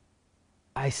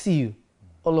 I see you.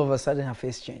 All of a sudden her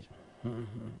face changed.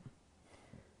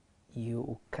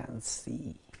 You can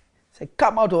see. Say,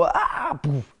 come out of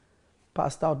poof.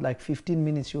 Passed out like 15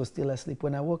 minutes, she was still asleep.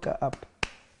 When I woke her up,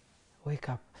 wake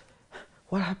up.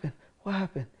 What happened? What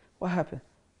happened? What happened?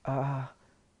 How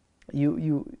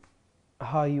you?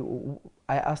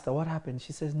 I asked her, what happened?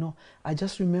 She says, no, I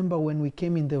just remember when we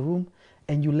came in the room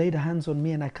and you laid hands on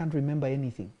me and I can't remember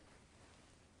anything.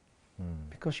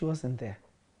 Because she wasn't there.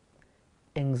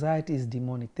 Anxiety is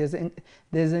demonic. There's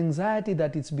anxiety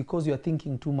that it's because you're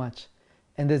thinking too much.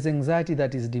 And there's anxiety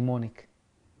that is demonic.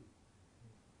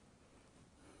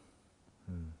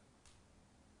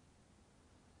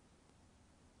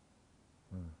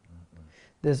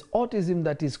 There's autism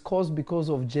that is caused because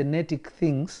of genetic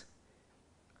things,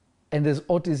 and there's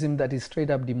autism that is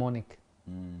straight up demonic.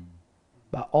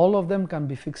 But all of them can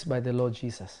be fixed by the Lord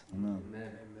Jesus. Amen.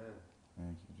 Amen.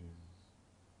 Thank you, Jesus.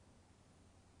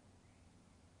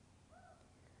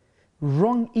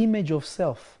 Wrong image of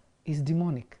self is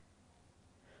demonic.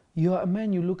 You're a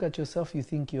man, you look at yourself, you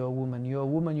think you're a woman. You're a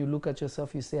woman, you look at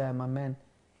yourself, you say, I'm a man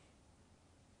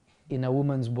in a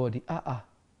woman's body.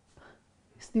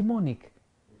 It's demonic.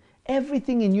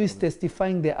 Everything in you is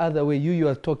testifying the other way. You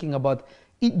are talking about.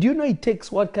 Do you know it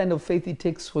takes what kind of faith it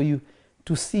takes for you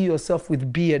to see yourself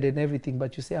with beard and everything,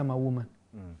 but you say, I'm a woman.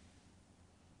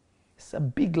 It's a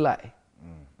big lie.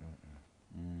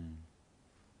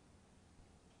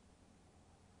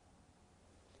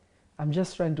 I'm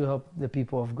just trying to help the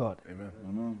people of God.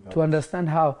 Amen. To understand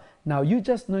how, now you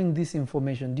just knowing this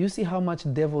information, do you see how much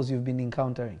devils you've been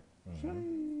encountering?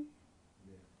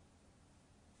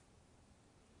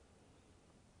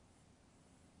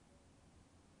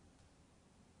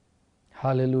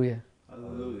 Hallelujah.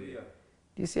 Hallelujah.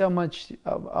 Do you see how much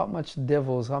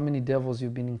devils, how many devils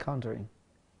you've been encountering?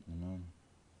 Amen.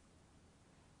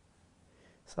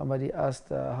 Somebody asked,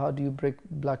 how do you break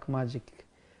black magic?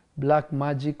 Black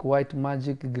magic, white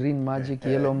magic, green magic,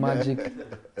 yellow magic.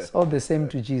 It's all the same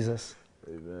to Jesus.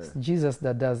 Amen. It's Jesus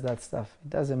that does that stuff. It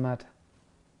doesn't matter.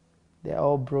 They're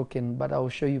all broken, but I will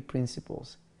show you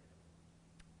principles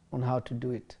on how to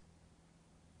do it.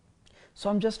 So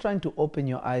I'm just trying to open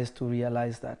your eyes to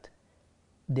realize that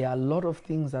there are a lot of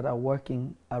things that are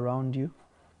working around you,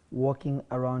 operating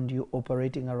around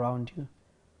you,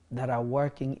 that are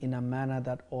working in a manner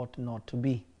that ought not to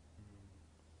be.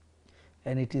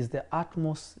 And it is the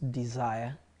utmost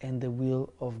desire and the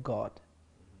will of God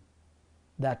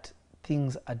that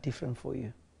things are different for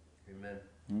you. Amen.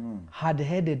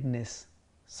 Hard-headedness,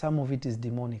 some of it is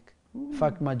demonic. In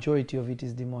fact, majority of it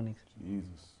is demonic. Jesus.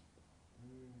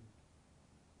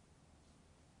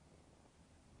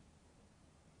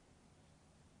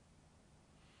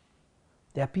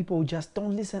 There are people who just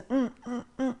don't listen.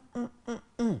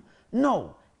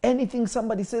 No. Anything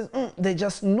somebody says, they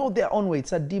just know their own way.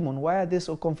 It's a demon. Why are they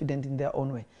so confident in their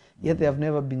own way? Yet they have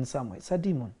never been somewhere. It's a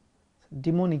demon. It's a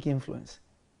demonic influence.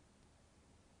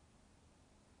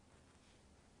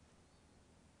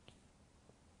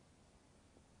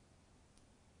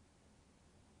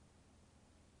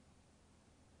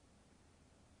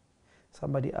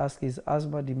 Somebody asks, is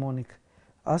asthma demonic?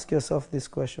 Ask yourself this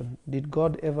question. Did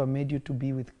God ever made you to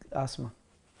be with asthma?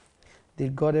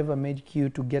 Did God ever make you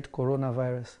to get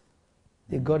coronavirus?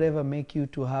 Did God ever make you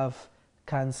to have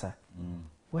cancer?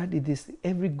 Where did this,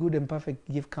 every good and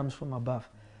perfect gift comes from above.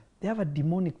 They have a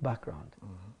demonic background.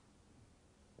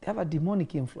 They have a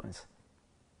demonic influence.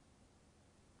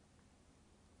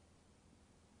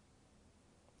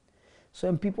 So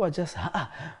when people are just,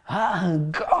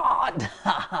 God,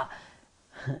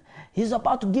 He's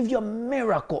about to give you a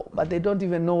miracle, but they don't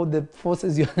even know the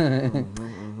forces you.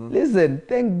 Listen,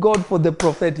 thank God for the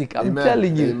prophetic. I'm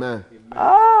telling you. Amen.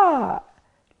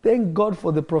 Thank God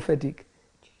for the prophetic.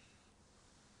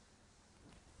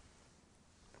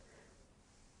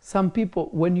 Some people,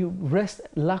 when you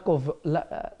lack of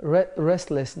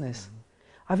restlessness,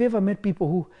 have you ever met people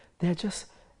who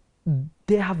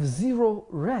they have zero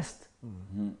rest?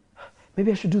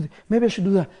 Maybe I should do this. Maybe I should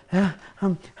do that.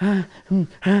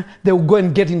 They'll go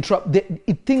and get in trouble.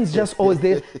 Things just always,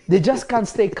 they just can't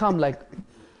stay calm. Like,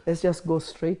 let's just go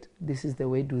straight. This is the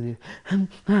way to do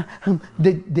this.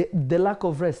 The lack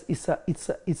of rest it's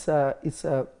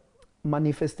a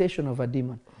manifestation of a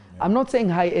demon. Yeah. I'm not saying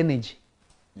high energy.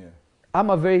 Yeah. I'm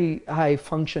a very high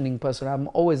functioning person. I'm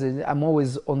always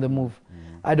on the move.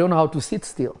 I don't know how to sit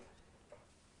still.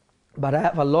 But I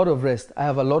have a lot of rest. I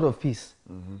have a lot of peace.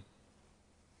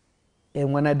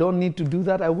 And when I don't need to do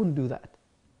that, I wouldn't do that.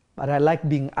 But I like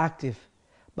being active.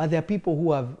 But there are people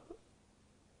who have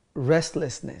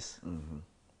restlessness.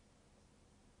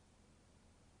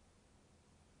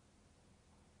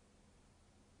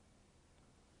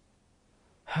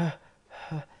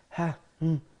 Hey.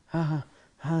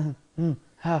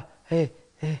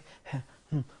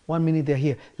 1 minute they're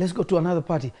here. Let's go to another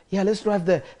party. Yeah, let's drive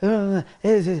there.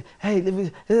 It's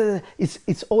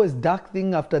always dark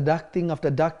thing after dark thing after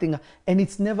dark thing, and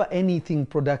it's never anything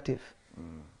productive.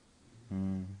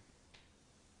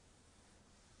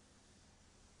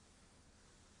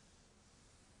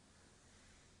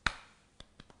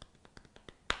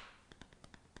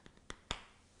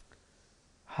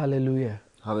 Hallelujah.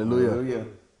 Hallelujah.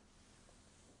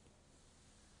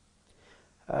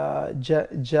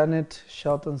 Janet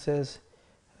Shelton says,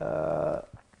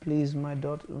 please, my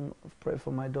daughter, pray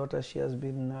for my daughter. She has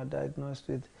been diagnosed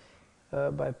with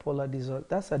bipolar disorder.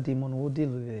 That's a demon. We'll deal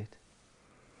with it.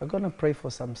 We're going to pray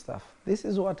for some stuff. This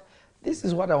is what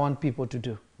I want people to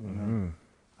do.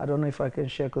 I don't know if I can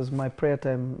share because my prayer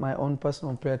time, my own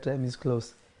personal prayer time is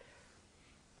close.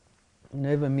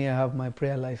 Even me, I have my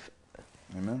prayer life.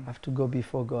 Amen. I have to go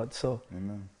before God. So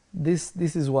Amen. This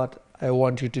is what I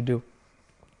want you to do.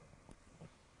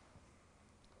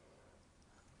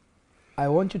 I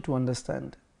want you to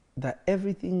understand that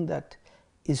everything that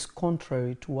is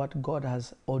contrary to what God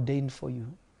has ordained for you,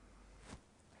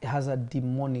 it has a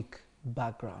demonic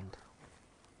background.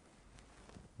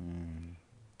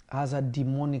 has a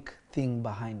demonic thing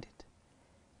behind it.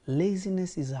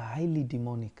 Laziness is highly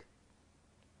demonic.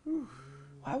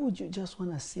 Why would you just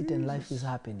want to sit and life is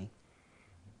happening?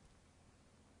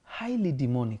 Highly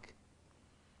demonic.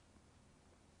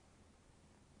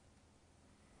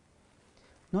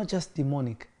 Not just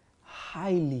demonic,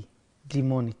 highly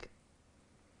demonic.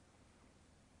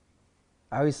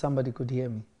 I wish somebody could hear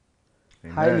me.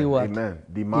 Amen. Highly what? Amen.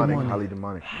 Demonic, highly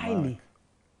demonic. Highly. Demonic.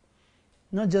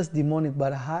 Not just demonic,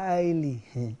 but highly.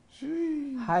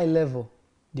 High level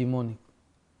demonic.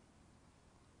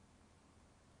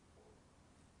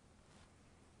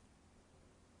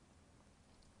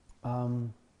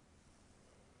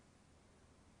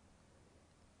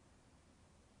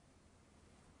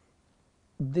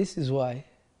 This is why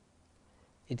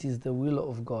it is the will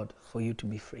of God for you to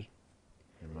be free.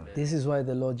 Amen. This is why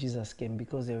the Lord Jesus came,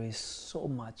 because there is so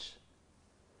much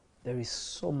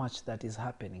that is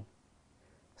happening.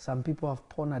 Some people have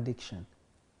porn addiction.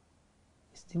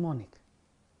 It's demonic.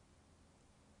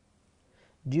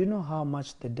 Do you know how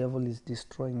much the devil is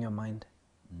destroying your mind?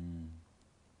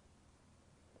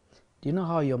 Do you know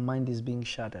how your mind is being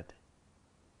shattered?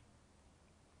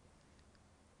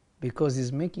 Because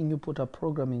he's making you put a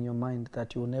program in your mind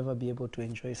that you will never be able to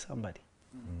enjoy somebody.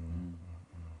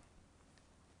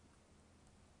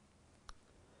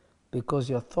 Because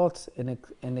your thoughts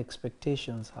and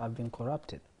expectations have been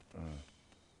corrupted.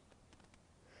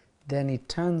 Then it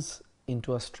turns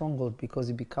into a stronghold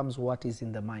because it becomes what is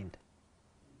in the mind.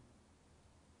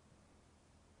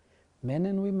 Men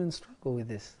and women struggle with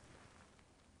this.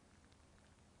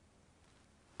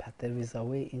 But there is a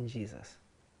way in Jesus.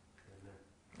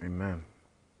 Amen.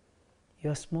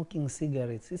 You're smoking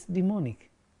cigarettes. It's demonic.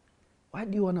 Why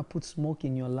do you want to put smoke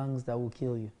in your lungs that will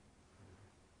kill you?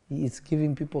 It's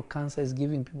giving people cancer. It's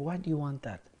giving people... Why do you want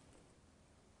that?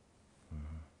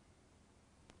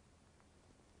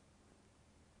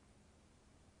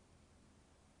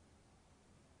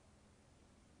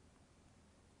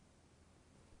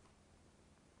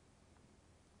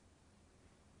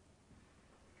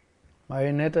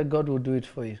 Marionetta, God will do it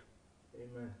for you.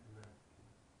 Amen.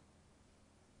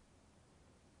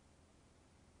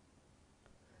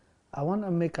 I want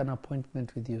to make an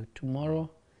appointment with you. Tomorrow,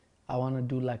 I want to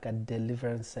do like a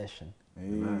deliverance session.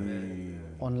 Amen.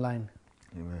 Online.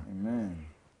 Amen. Amen.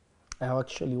 I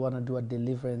actually want to do a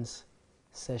deliverance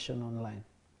session online.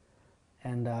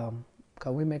 And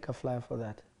can we make a flyer for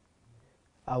that?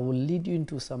 I will lead you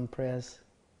into some prayers.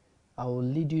 I will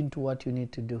lead you into what you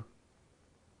need to do.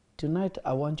 Tonight,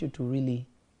 I want you to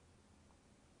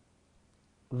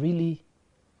really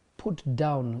put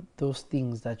down those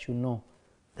things that you know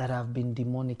that have been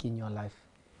demonic in your life.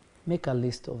 Make a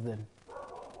list of them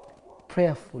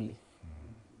prayerfully.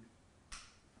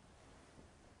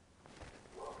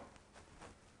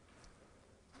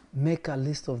 Make a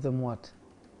list of them what?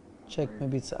 Check,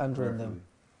 maybe it's Andrew and them.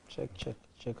 Check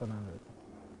on Andrew.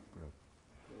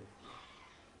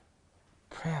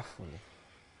 Prayerfully.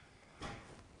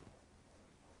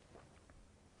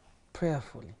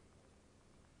 Prayerfully.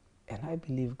 And I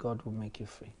believe God will make you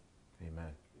free.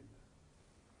 Amen.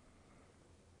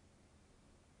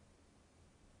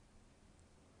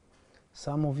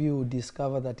 Some of you will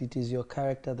discover that it is your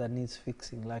character that needs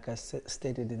fixing, like I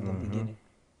stated in the beginning.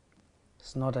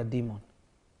 It's not a demon.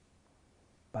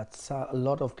 But a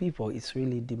lot of people, it's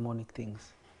really demonic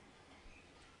things.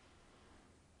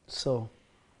 So,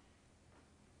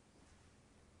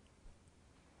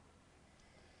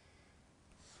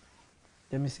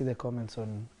 let me see the comments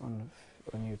on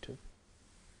YouTube.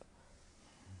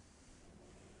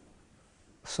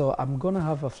 So I'm going to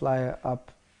have a flyer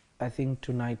up, I think,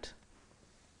 tonight.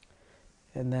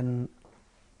 And then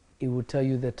it will tell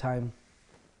you the time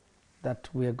that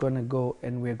we're going to go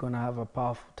and we're going to have a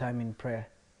powerful time in prayer.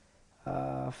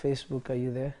 Facebook, are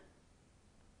you there?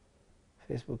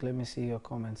 Facebook, let me see your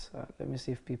comments. Let me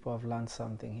see if people have learned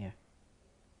something here.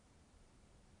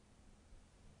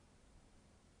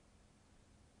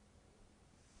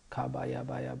 Kabaya,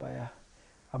 baya, baya.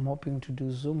 I'm hoping to do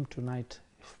Zoom tonight,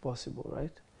 if possible,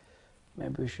 right?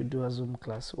 Maybe we should do a Zoom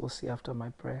class. We'll see after my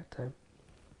prayer time.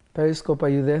 Periscope, are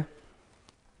you there?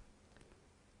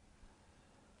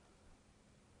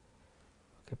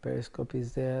 Okay, Periscope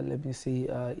is there. Let me see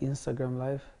Instagram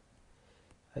Live.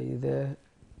 Are you there?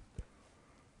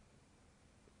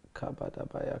 Kabada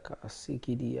bayaka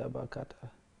sikidi abakata.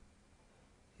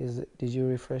 Did you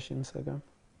refresh Instagram?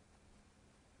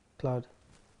 Cloud?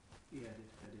 Yeah,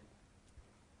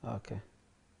 I did. Okay.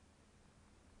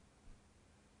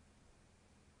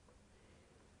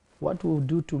 What we'll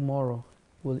do tomorrow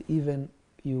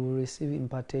you will receive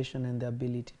impartation and the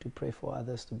ability to pray for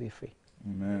others to be free.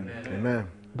 Amen. Amen.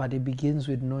 But it begins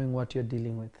with knowing what you're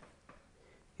dealing with.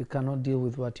 You cannot deal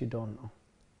with what you don't know.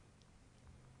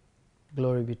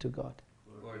 Glory be to God.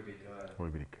 Glory be to God.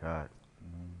 Glory be to God.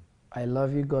 I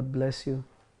love you. God bless you.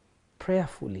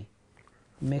 Prayerfully,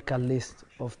 make a list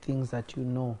of things that you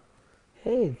know.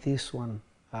 Hey, this one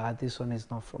is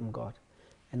not from God.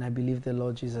 And I believe the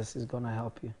Lord Jesus is going to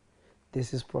help you.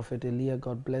 This is Prophet Elia.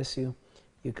 God bless you.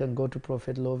 You can go to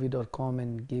prophetlovy.com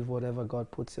and give whatever God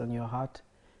puts on your heart.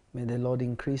 May the Lord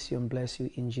increase you and bless you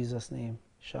in Jesus' name.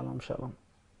 Shalom, shalom.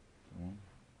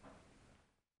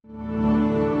 Mm.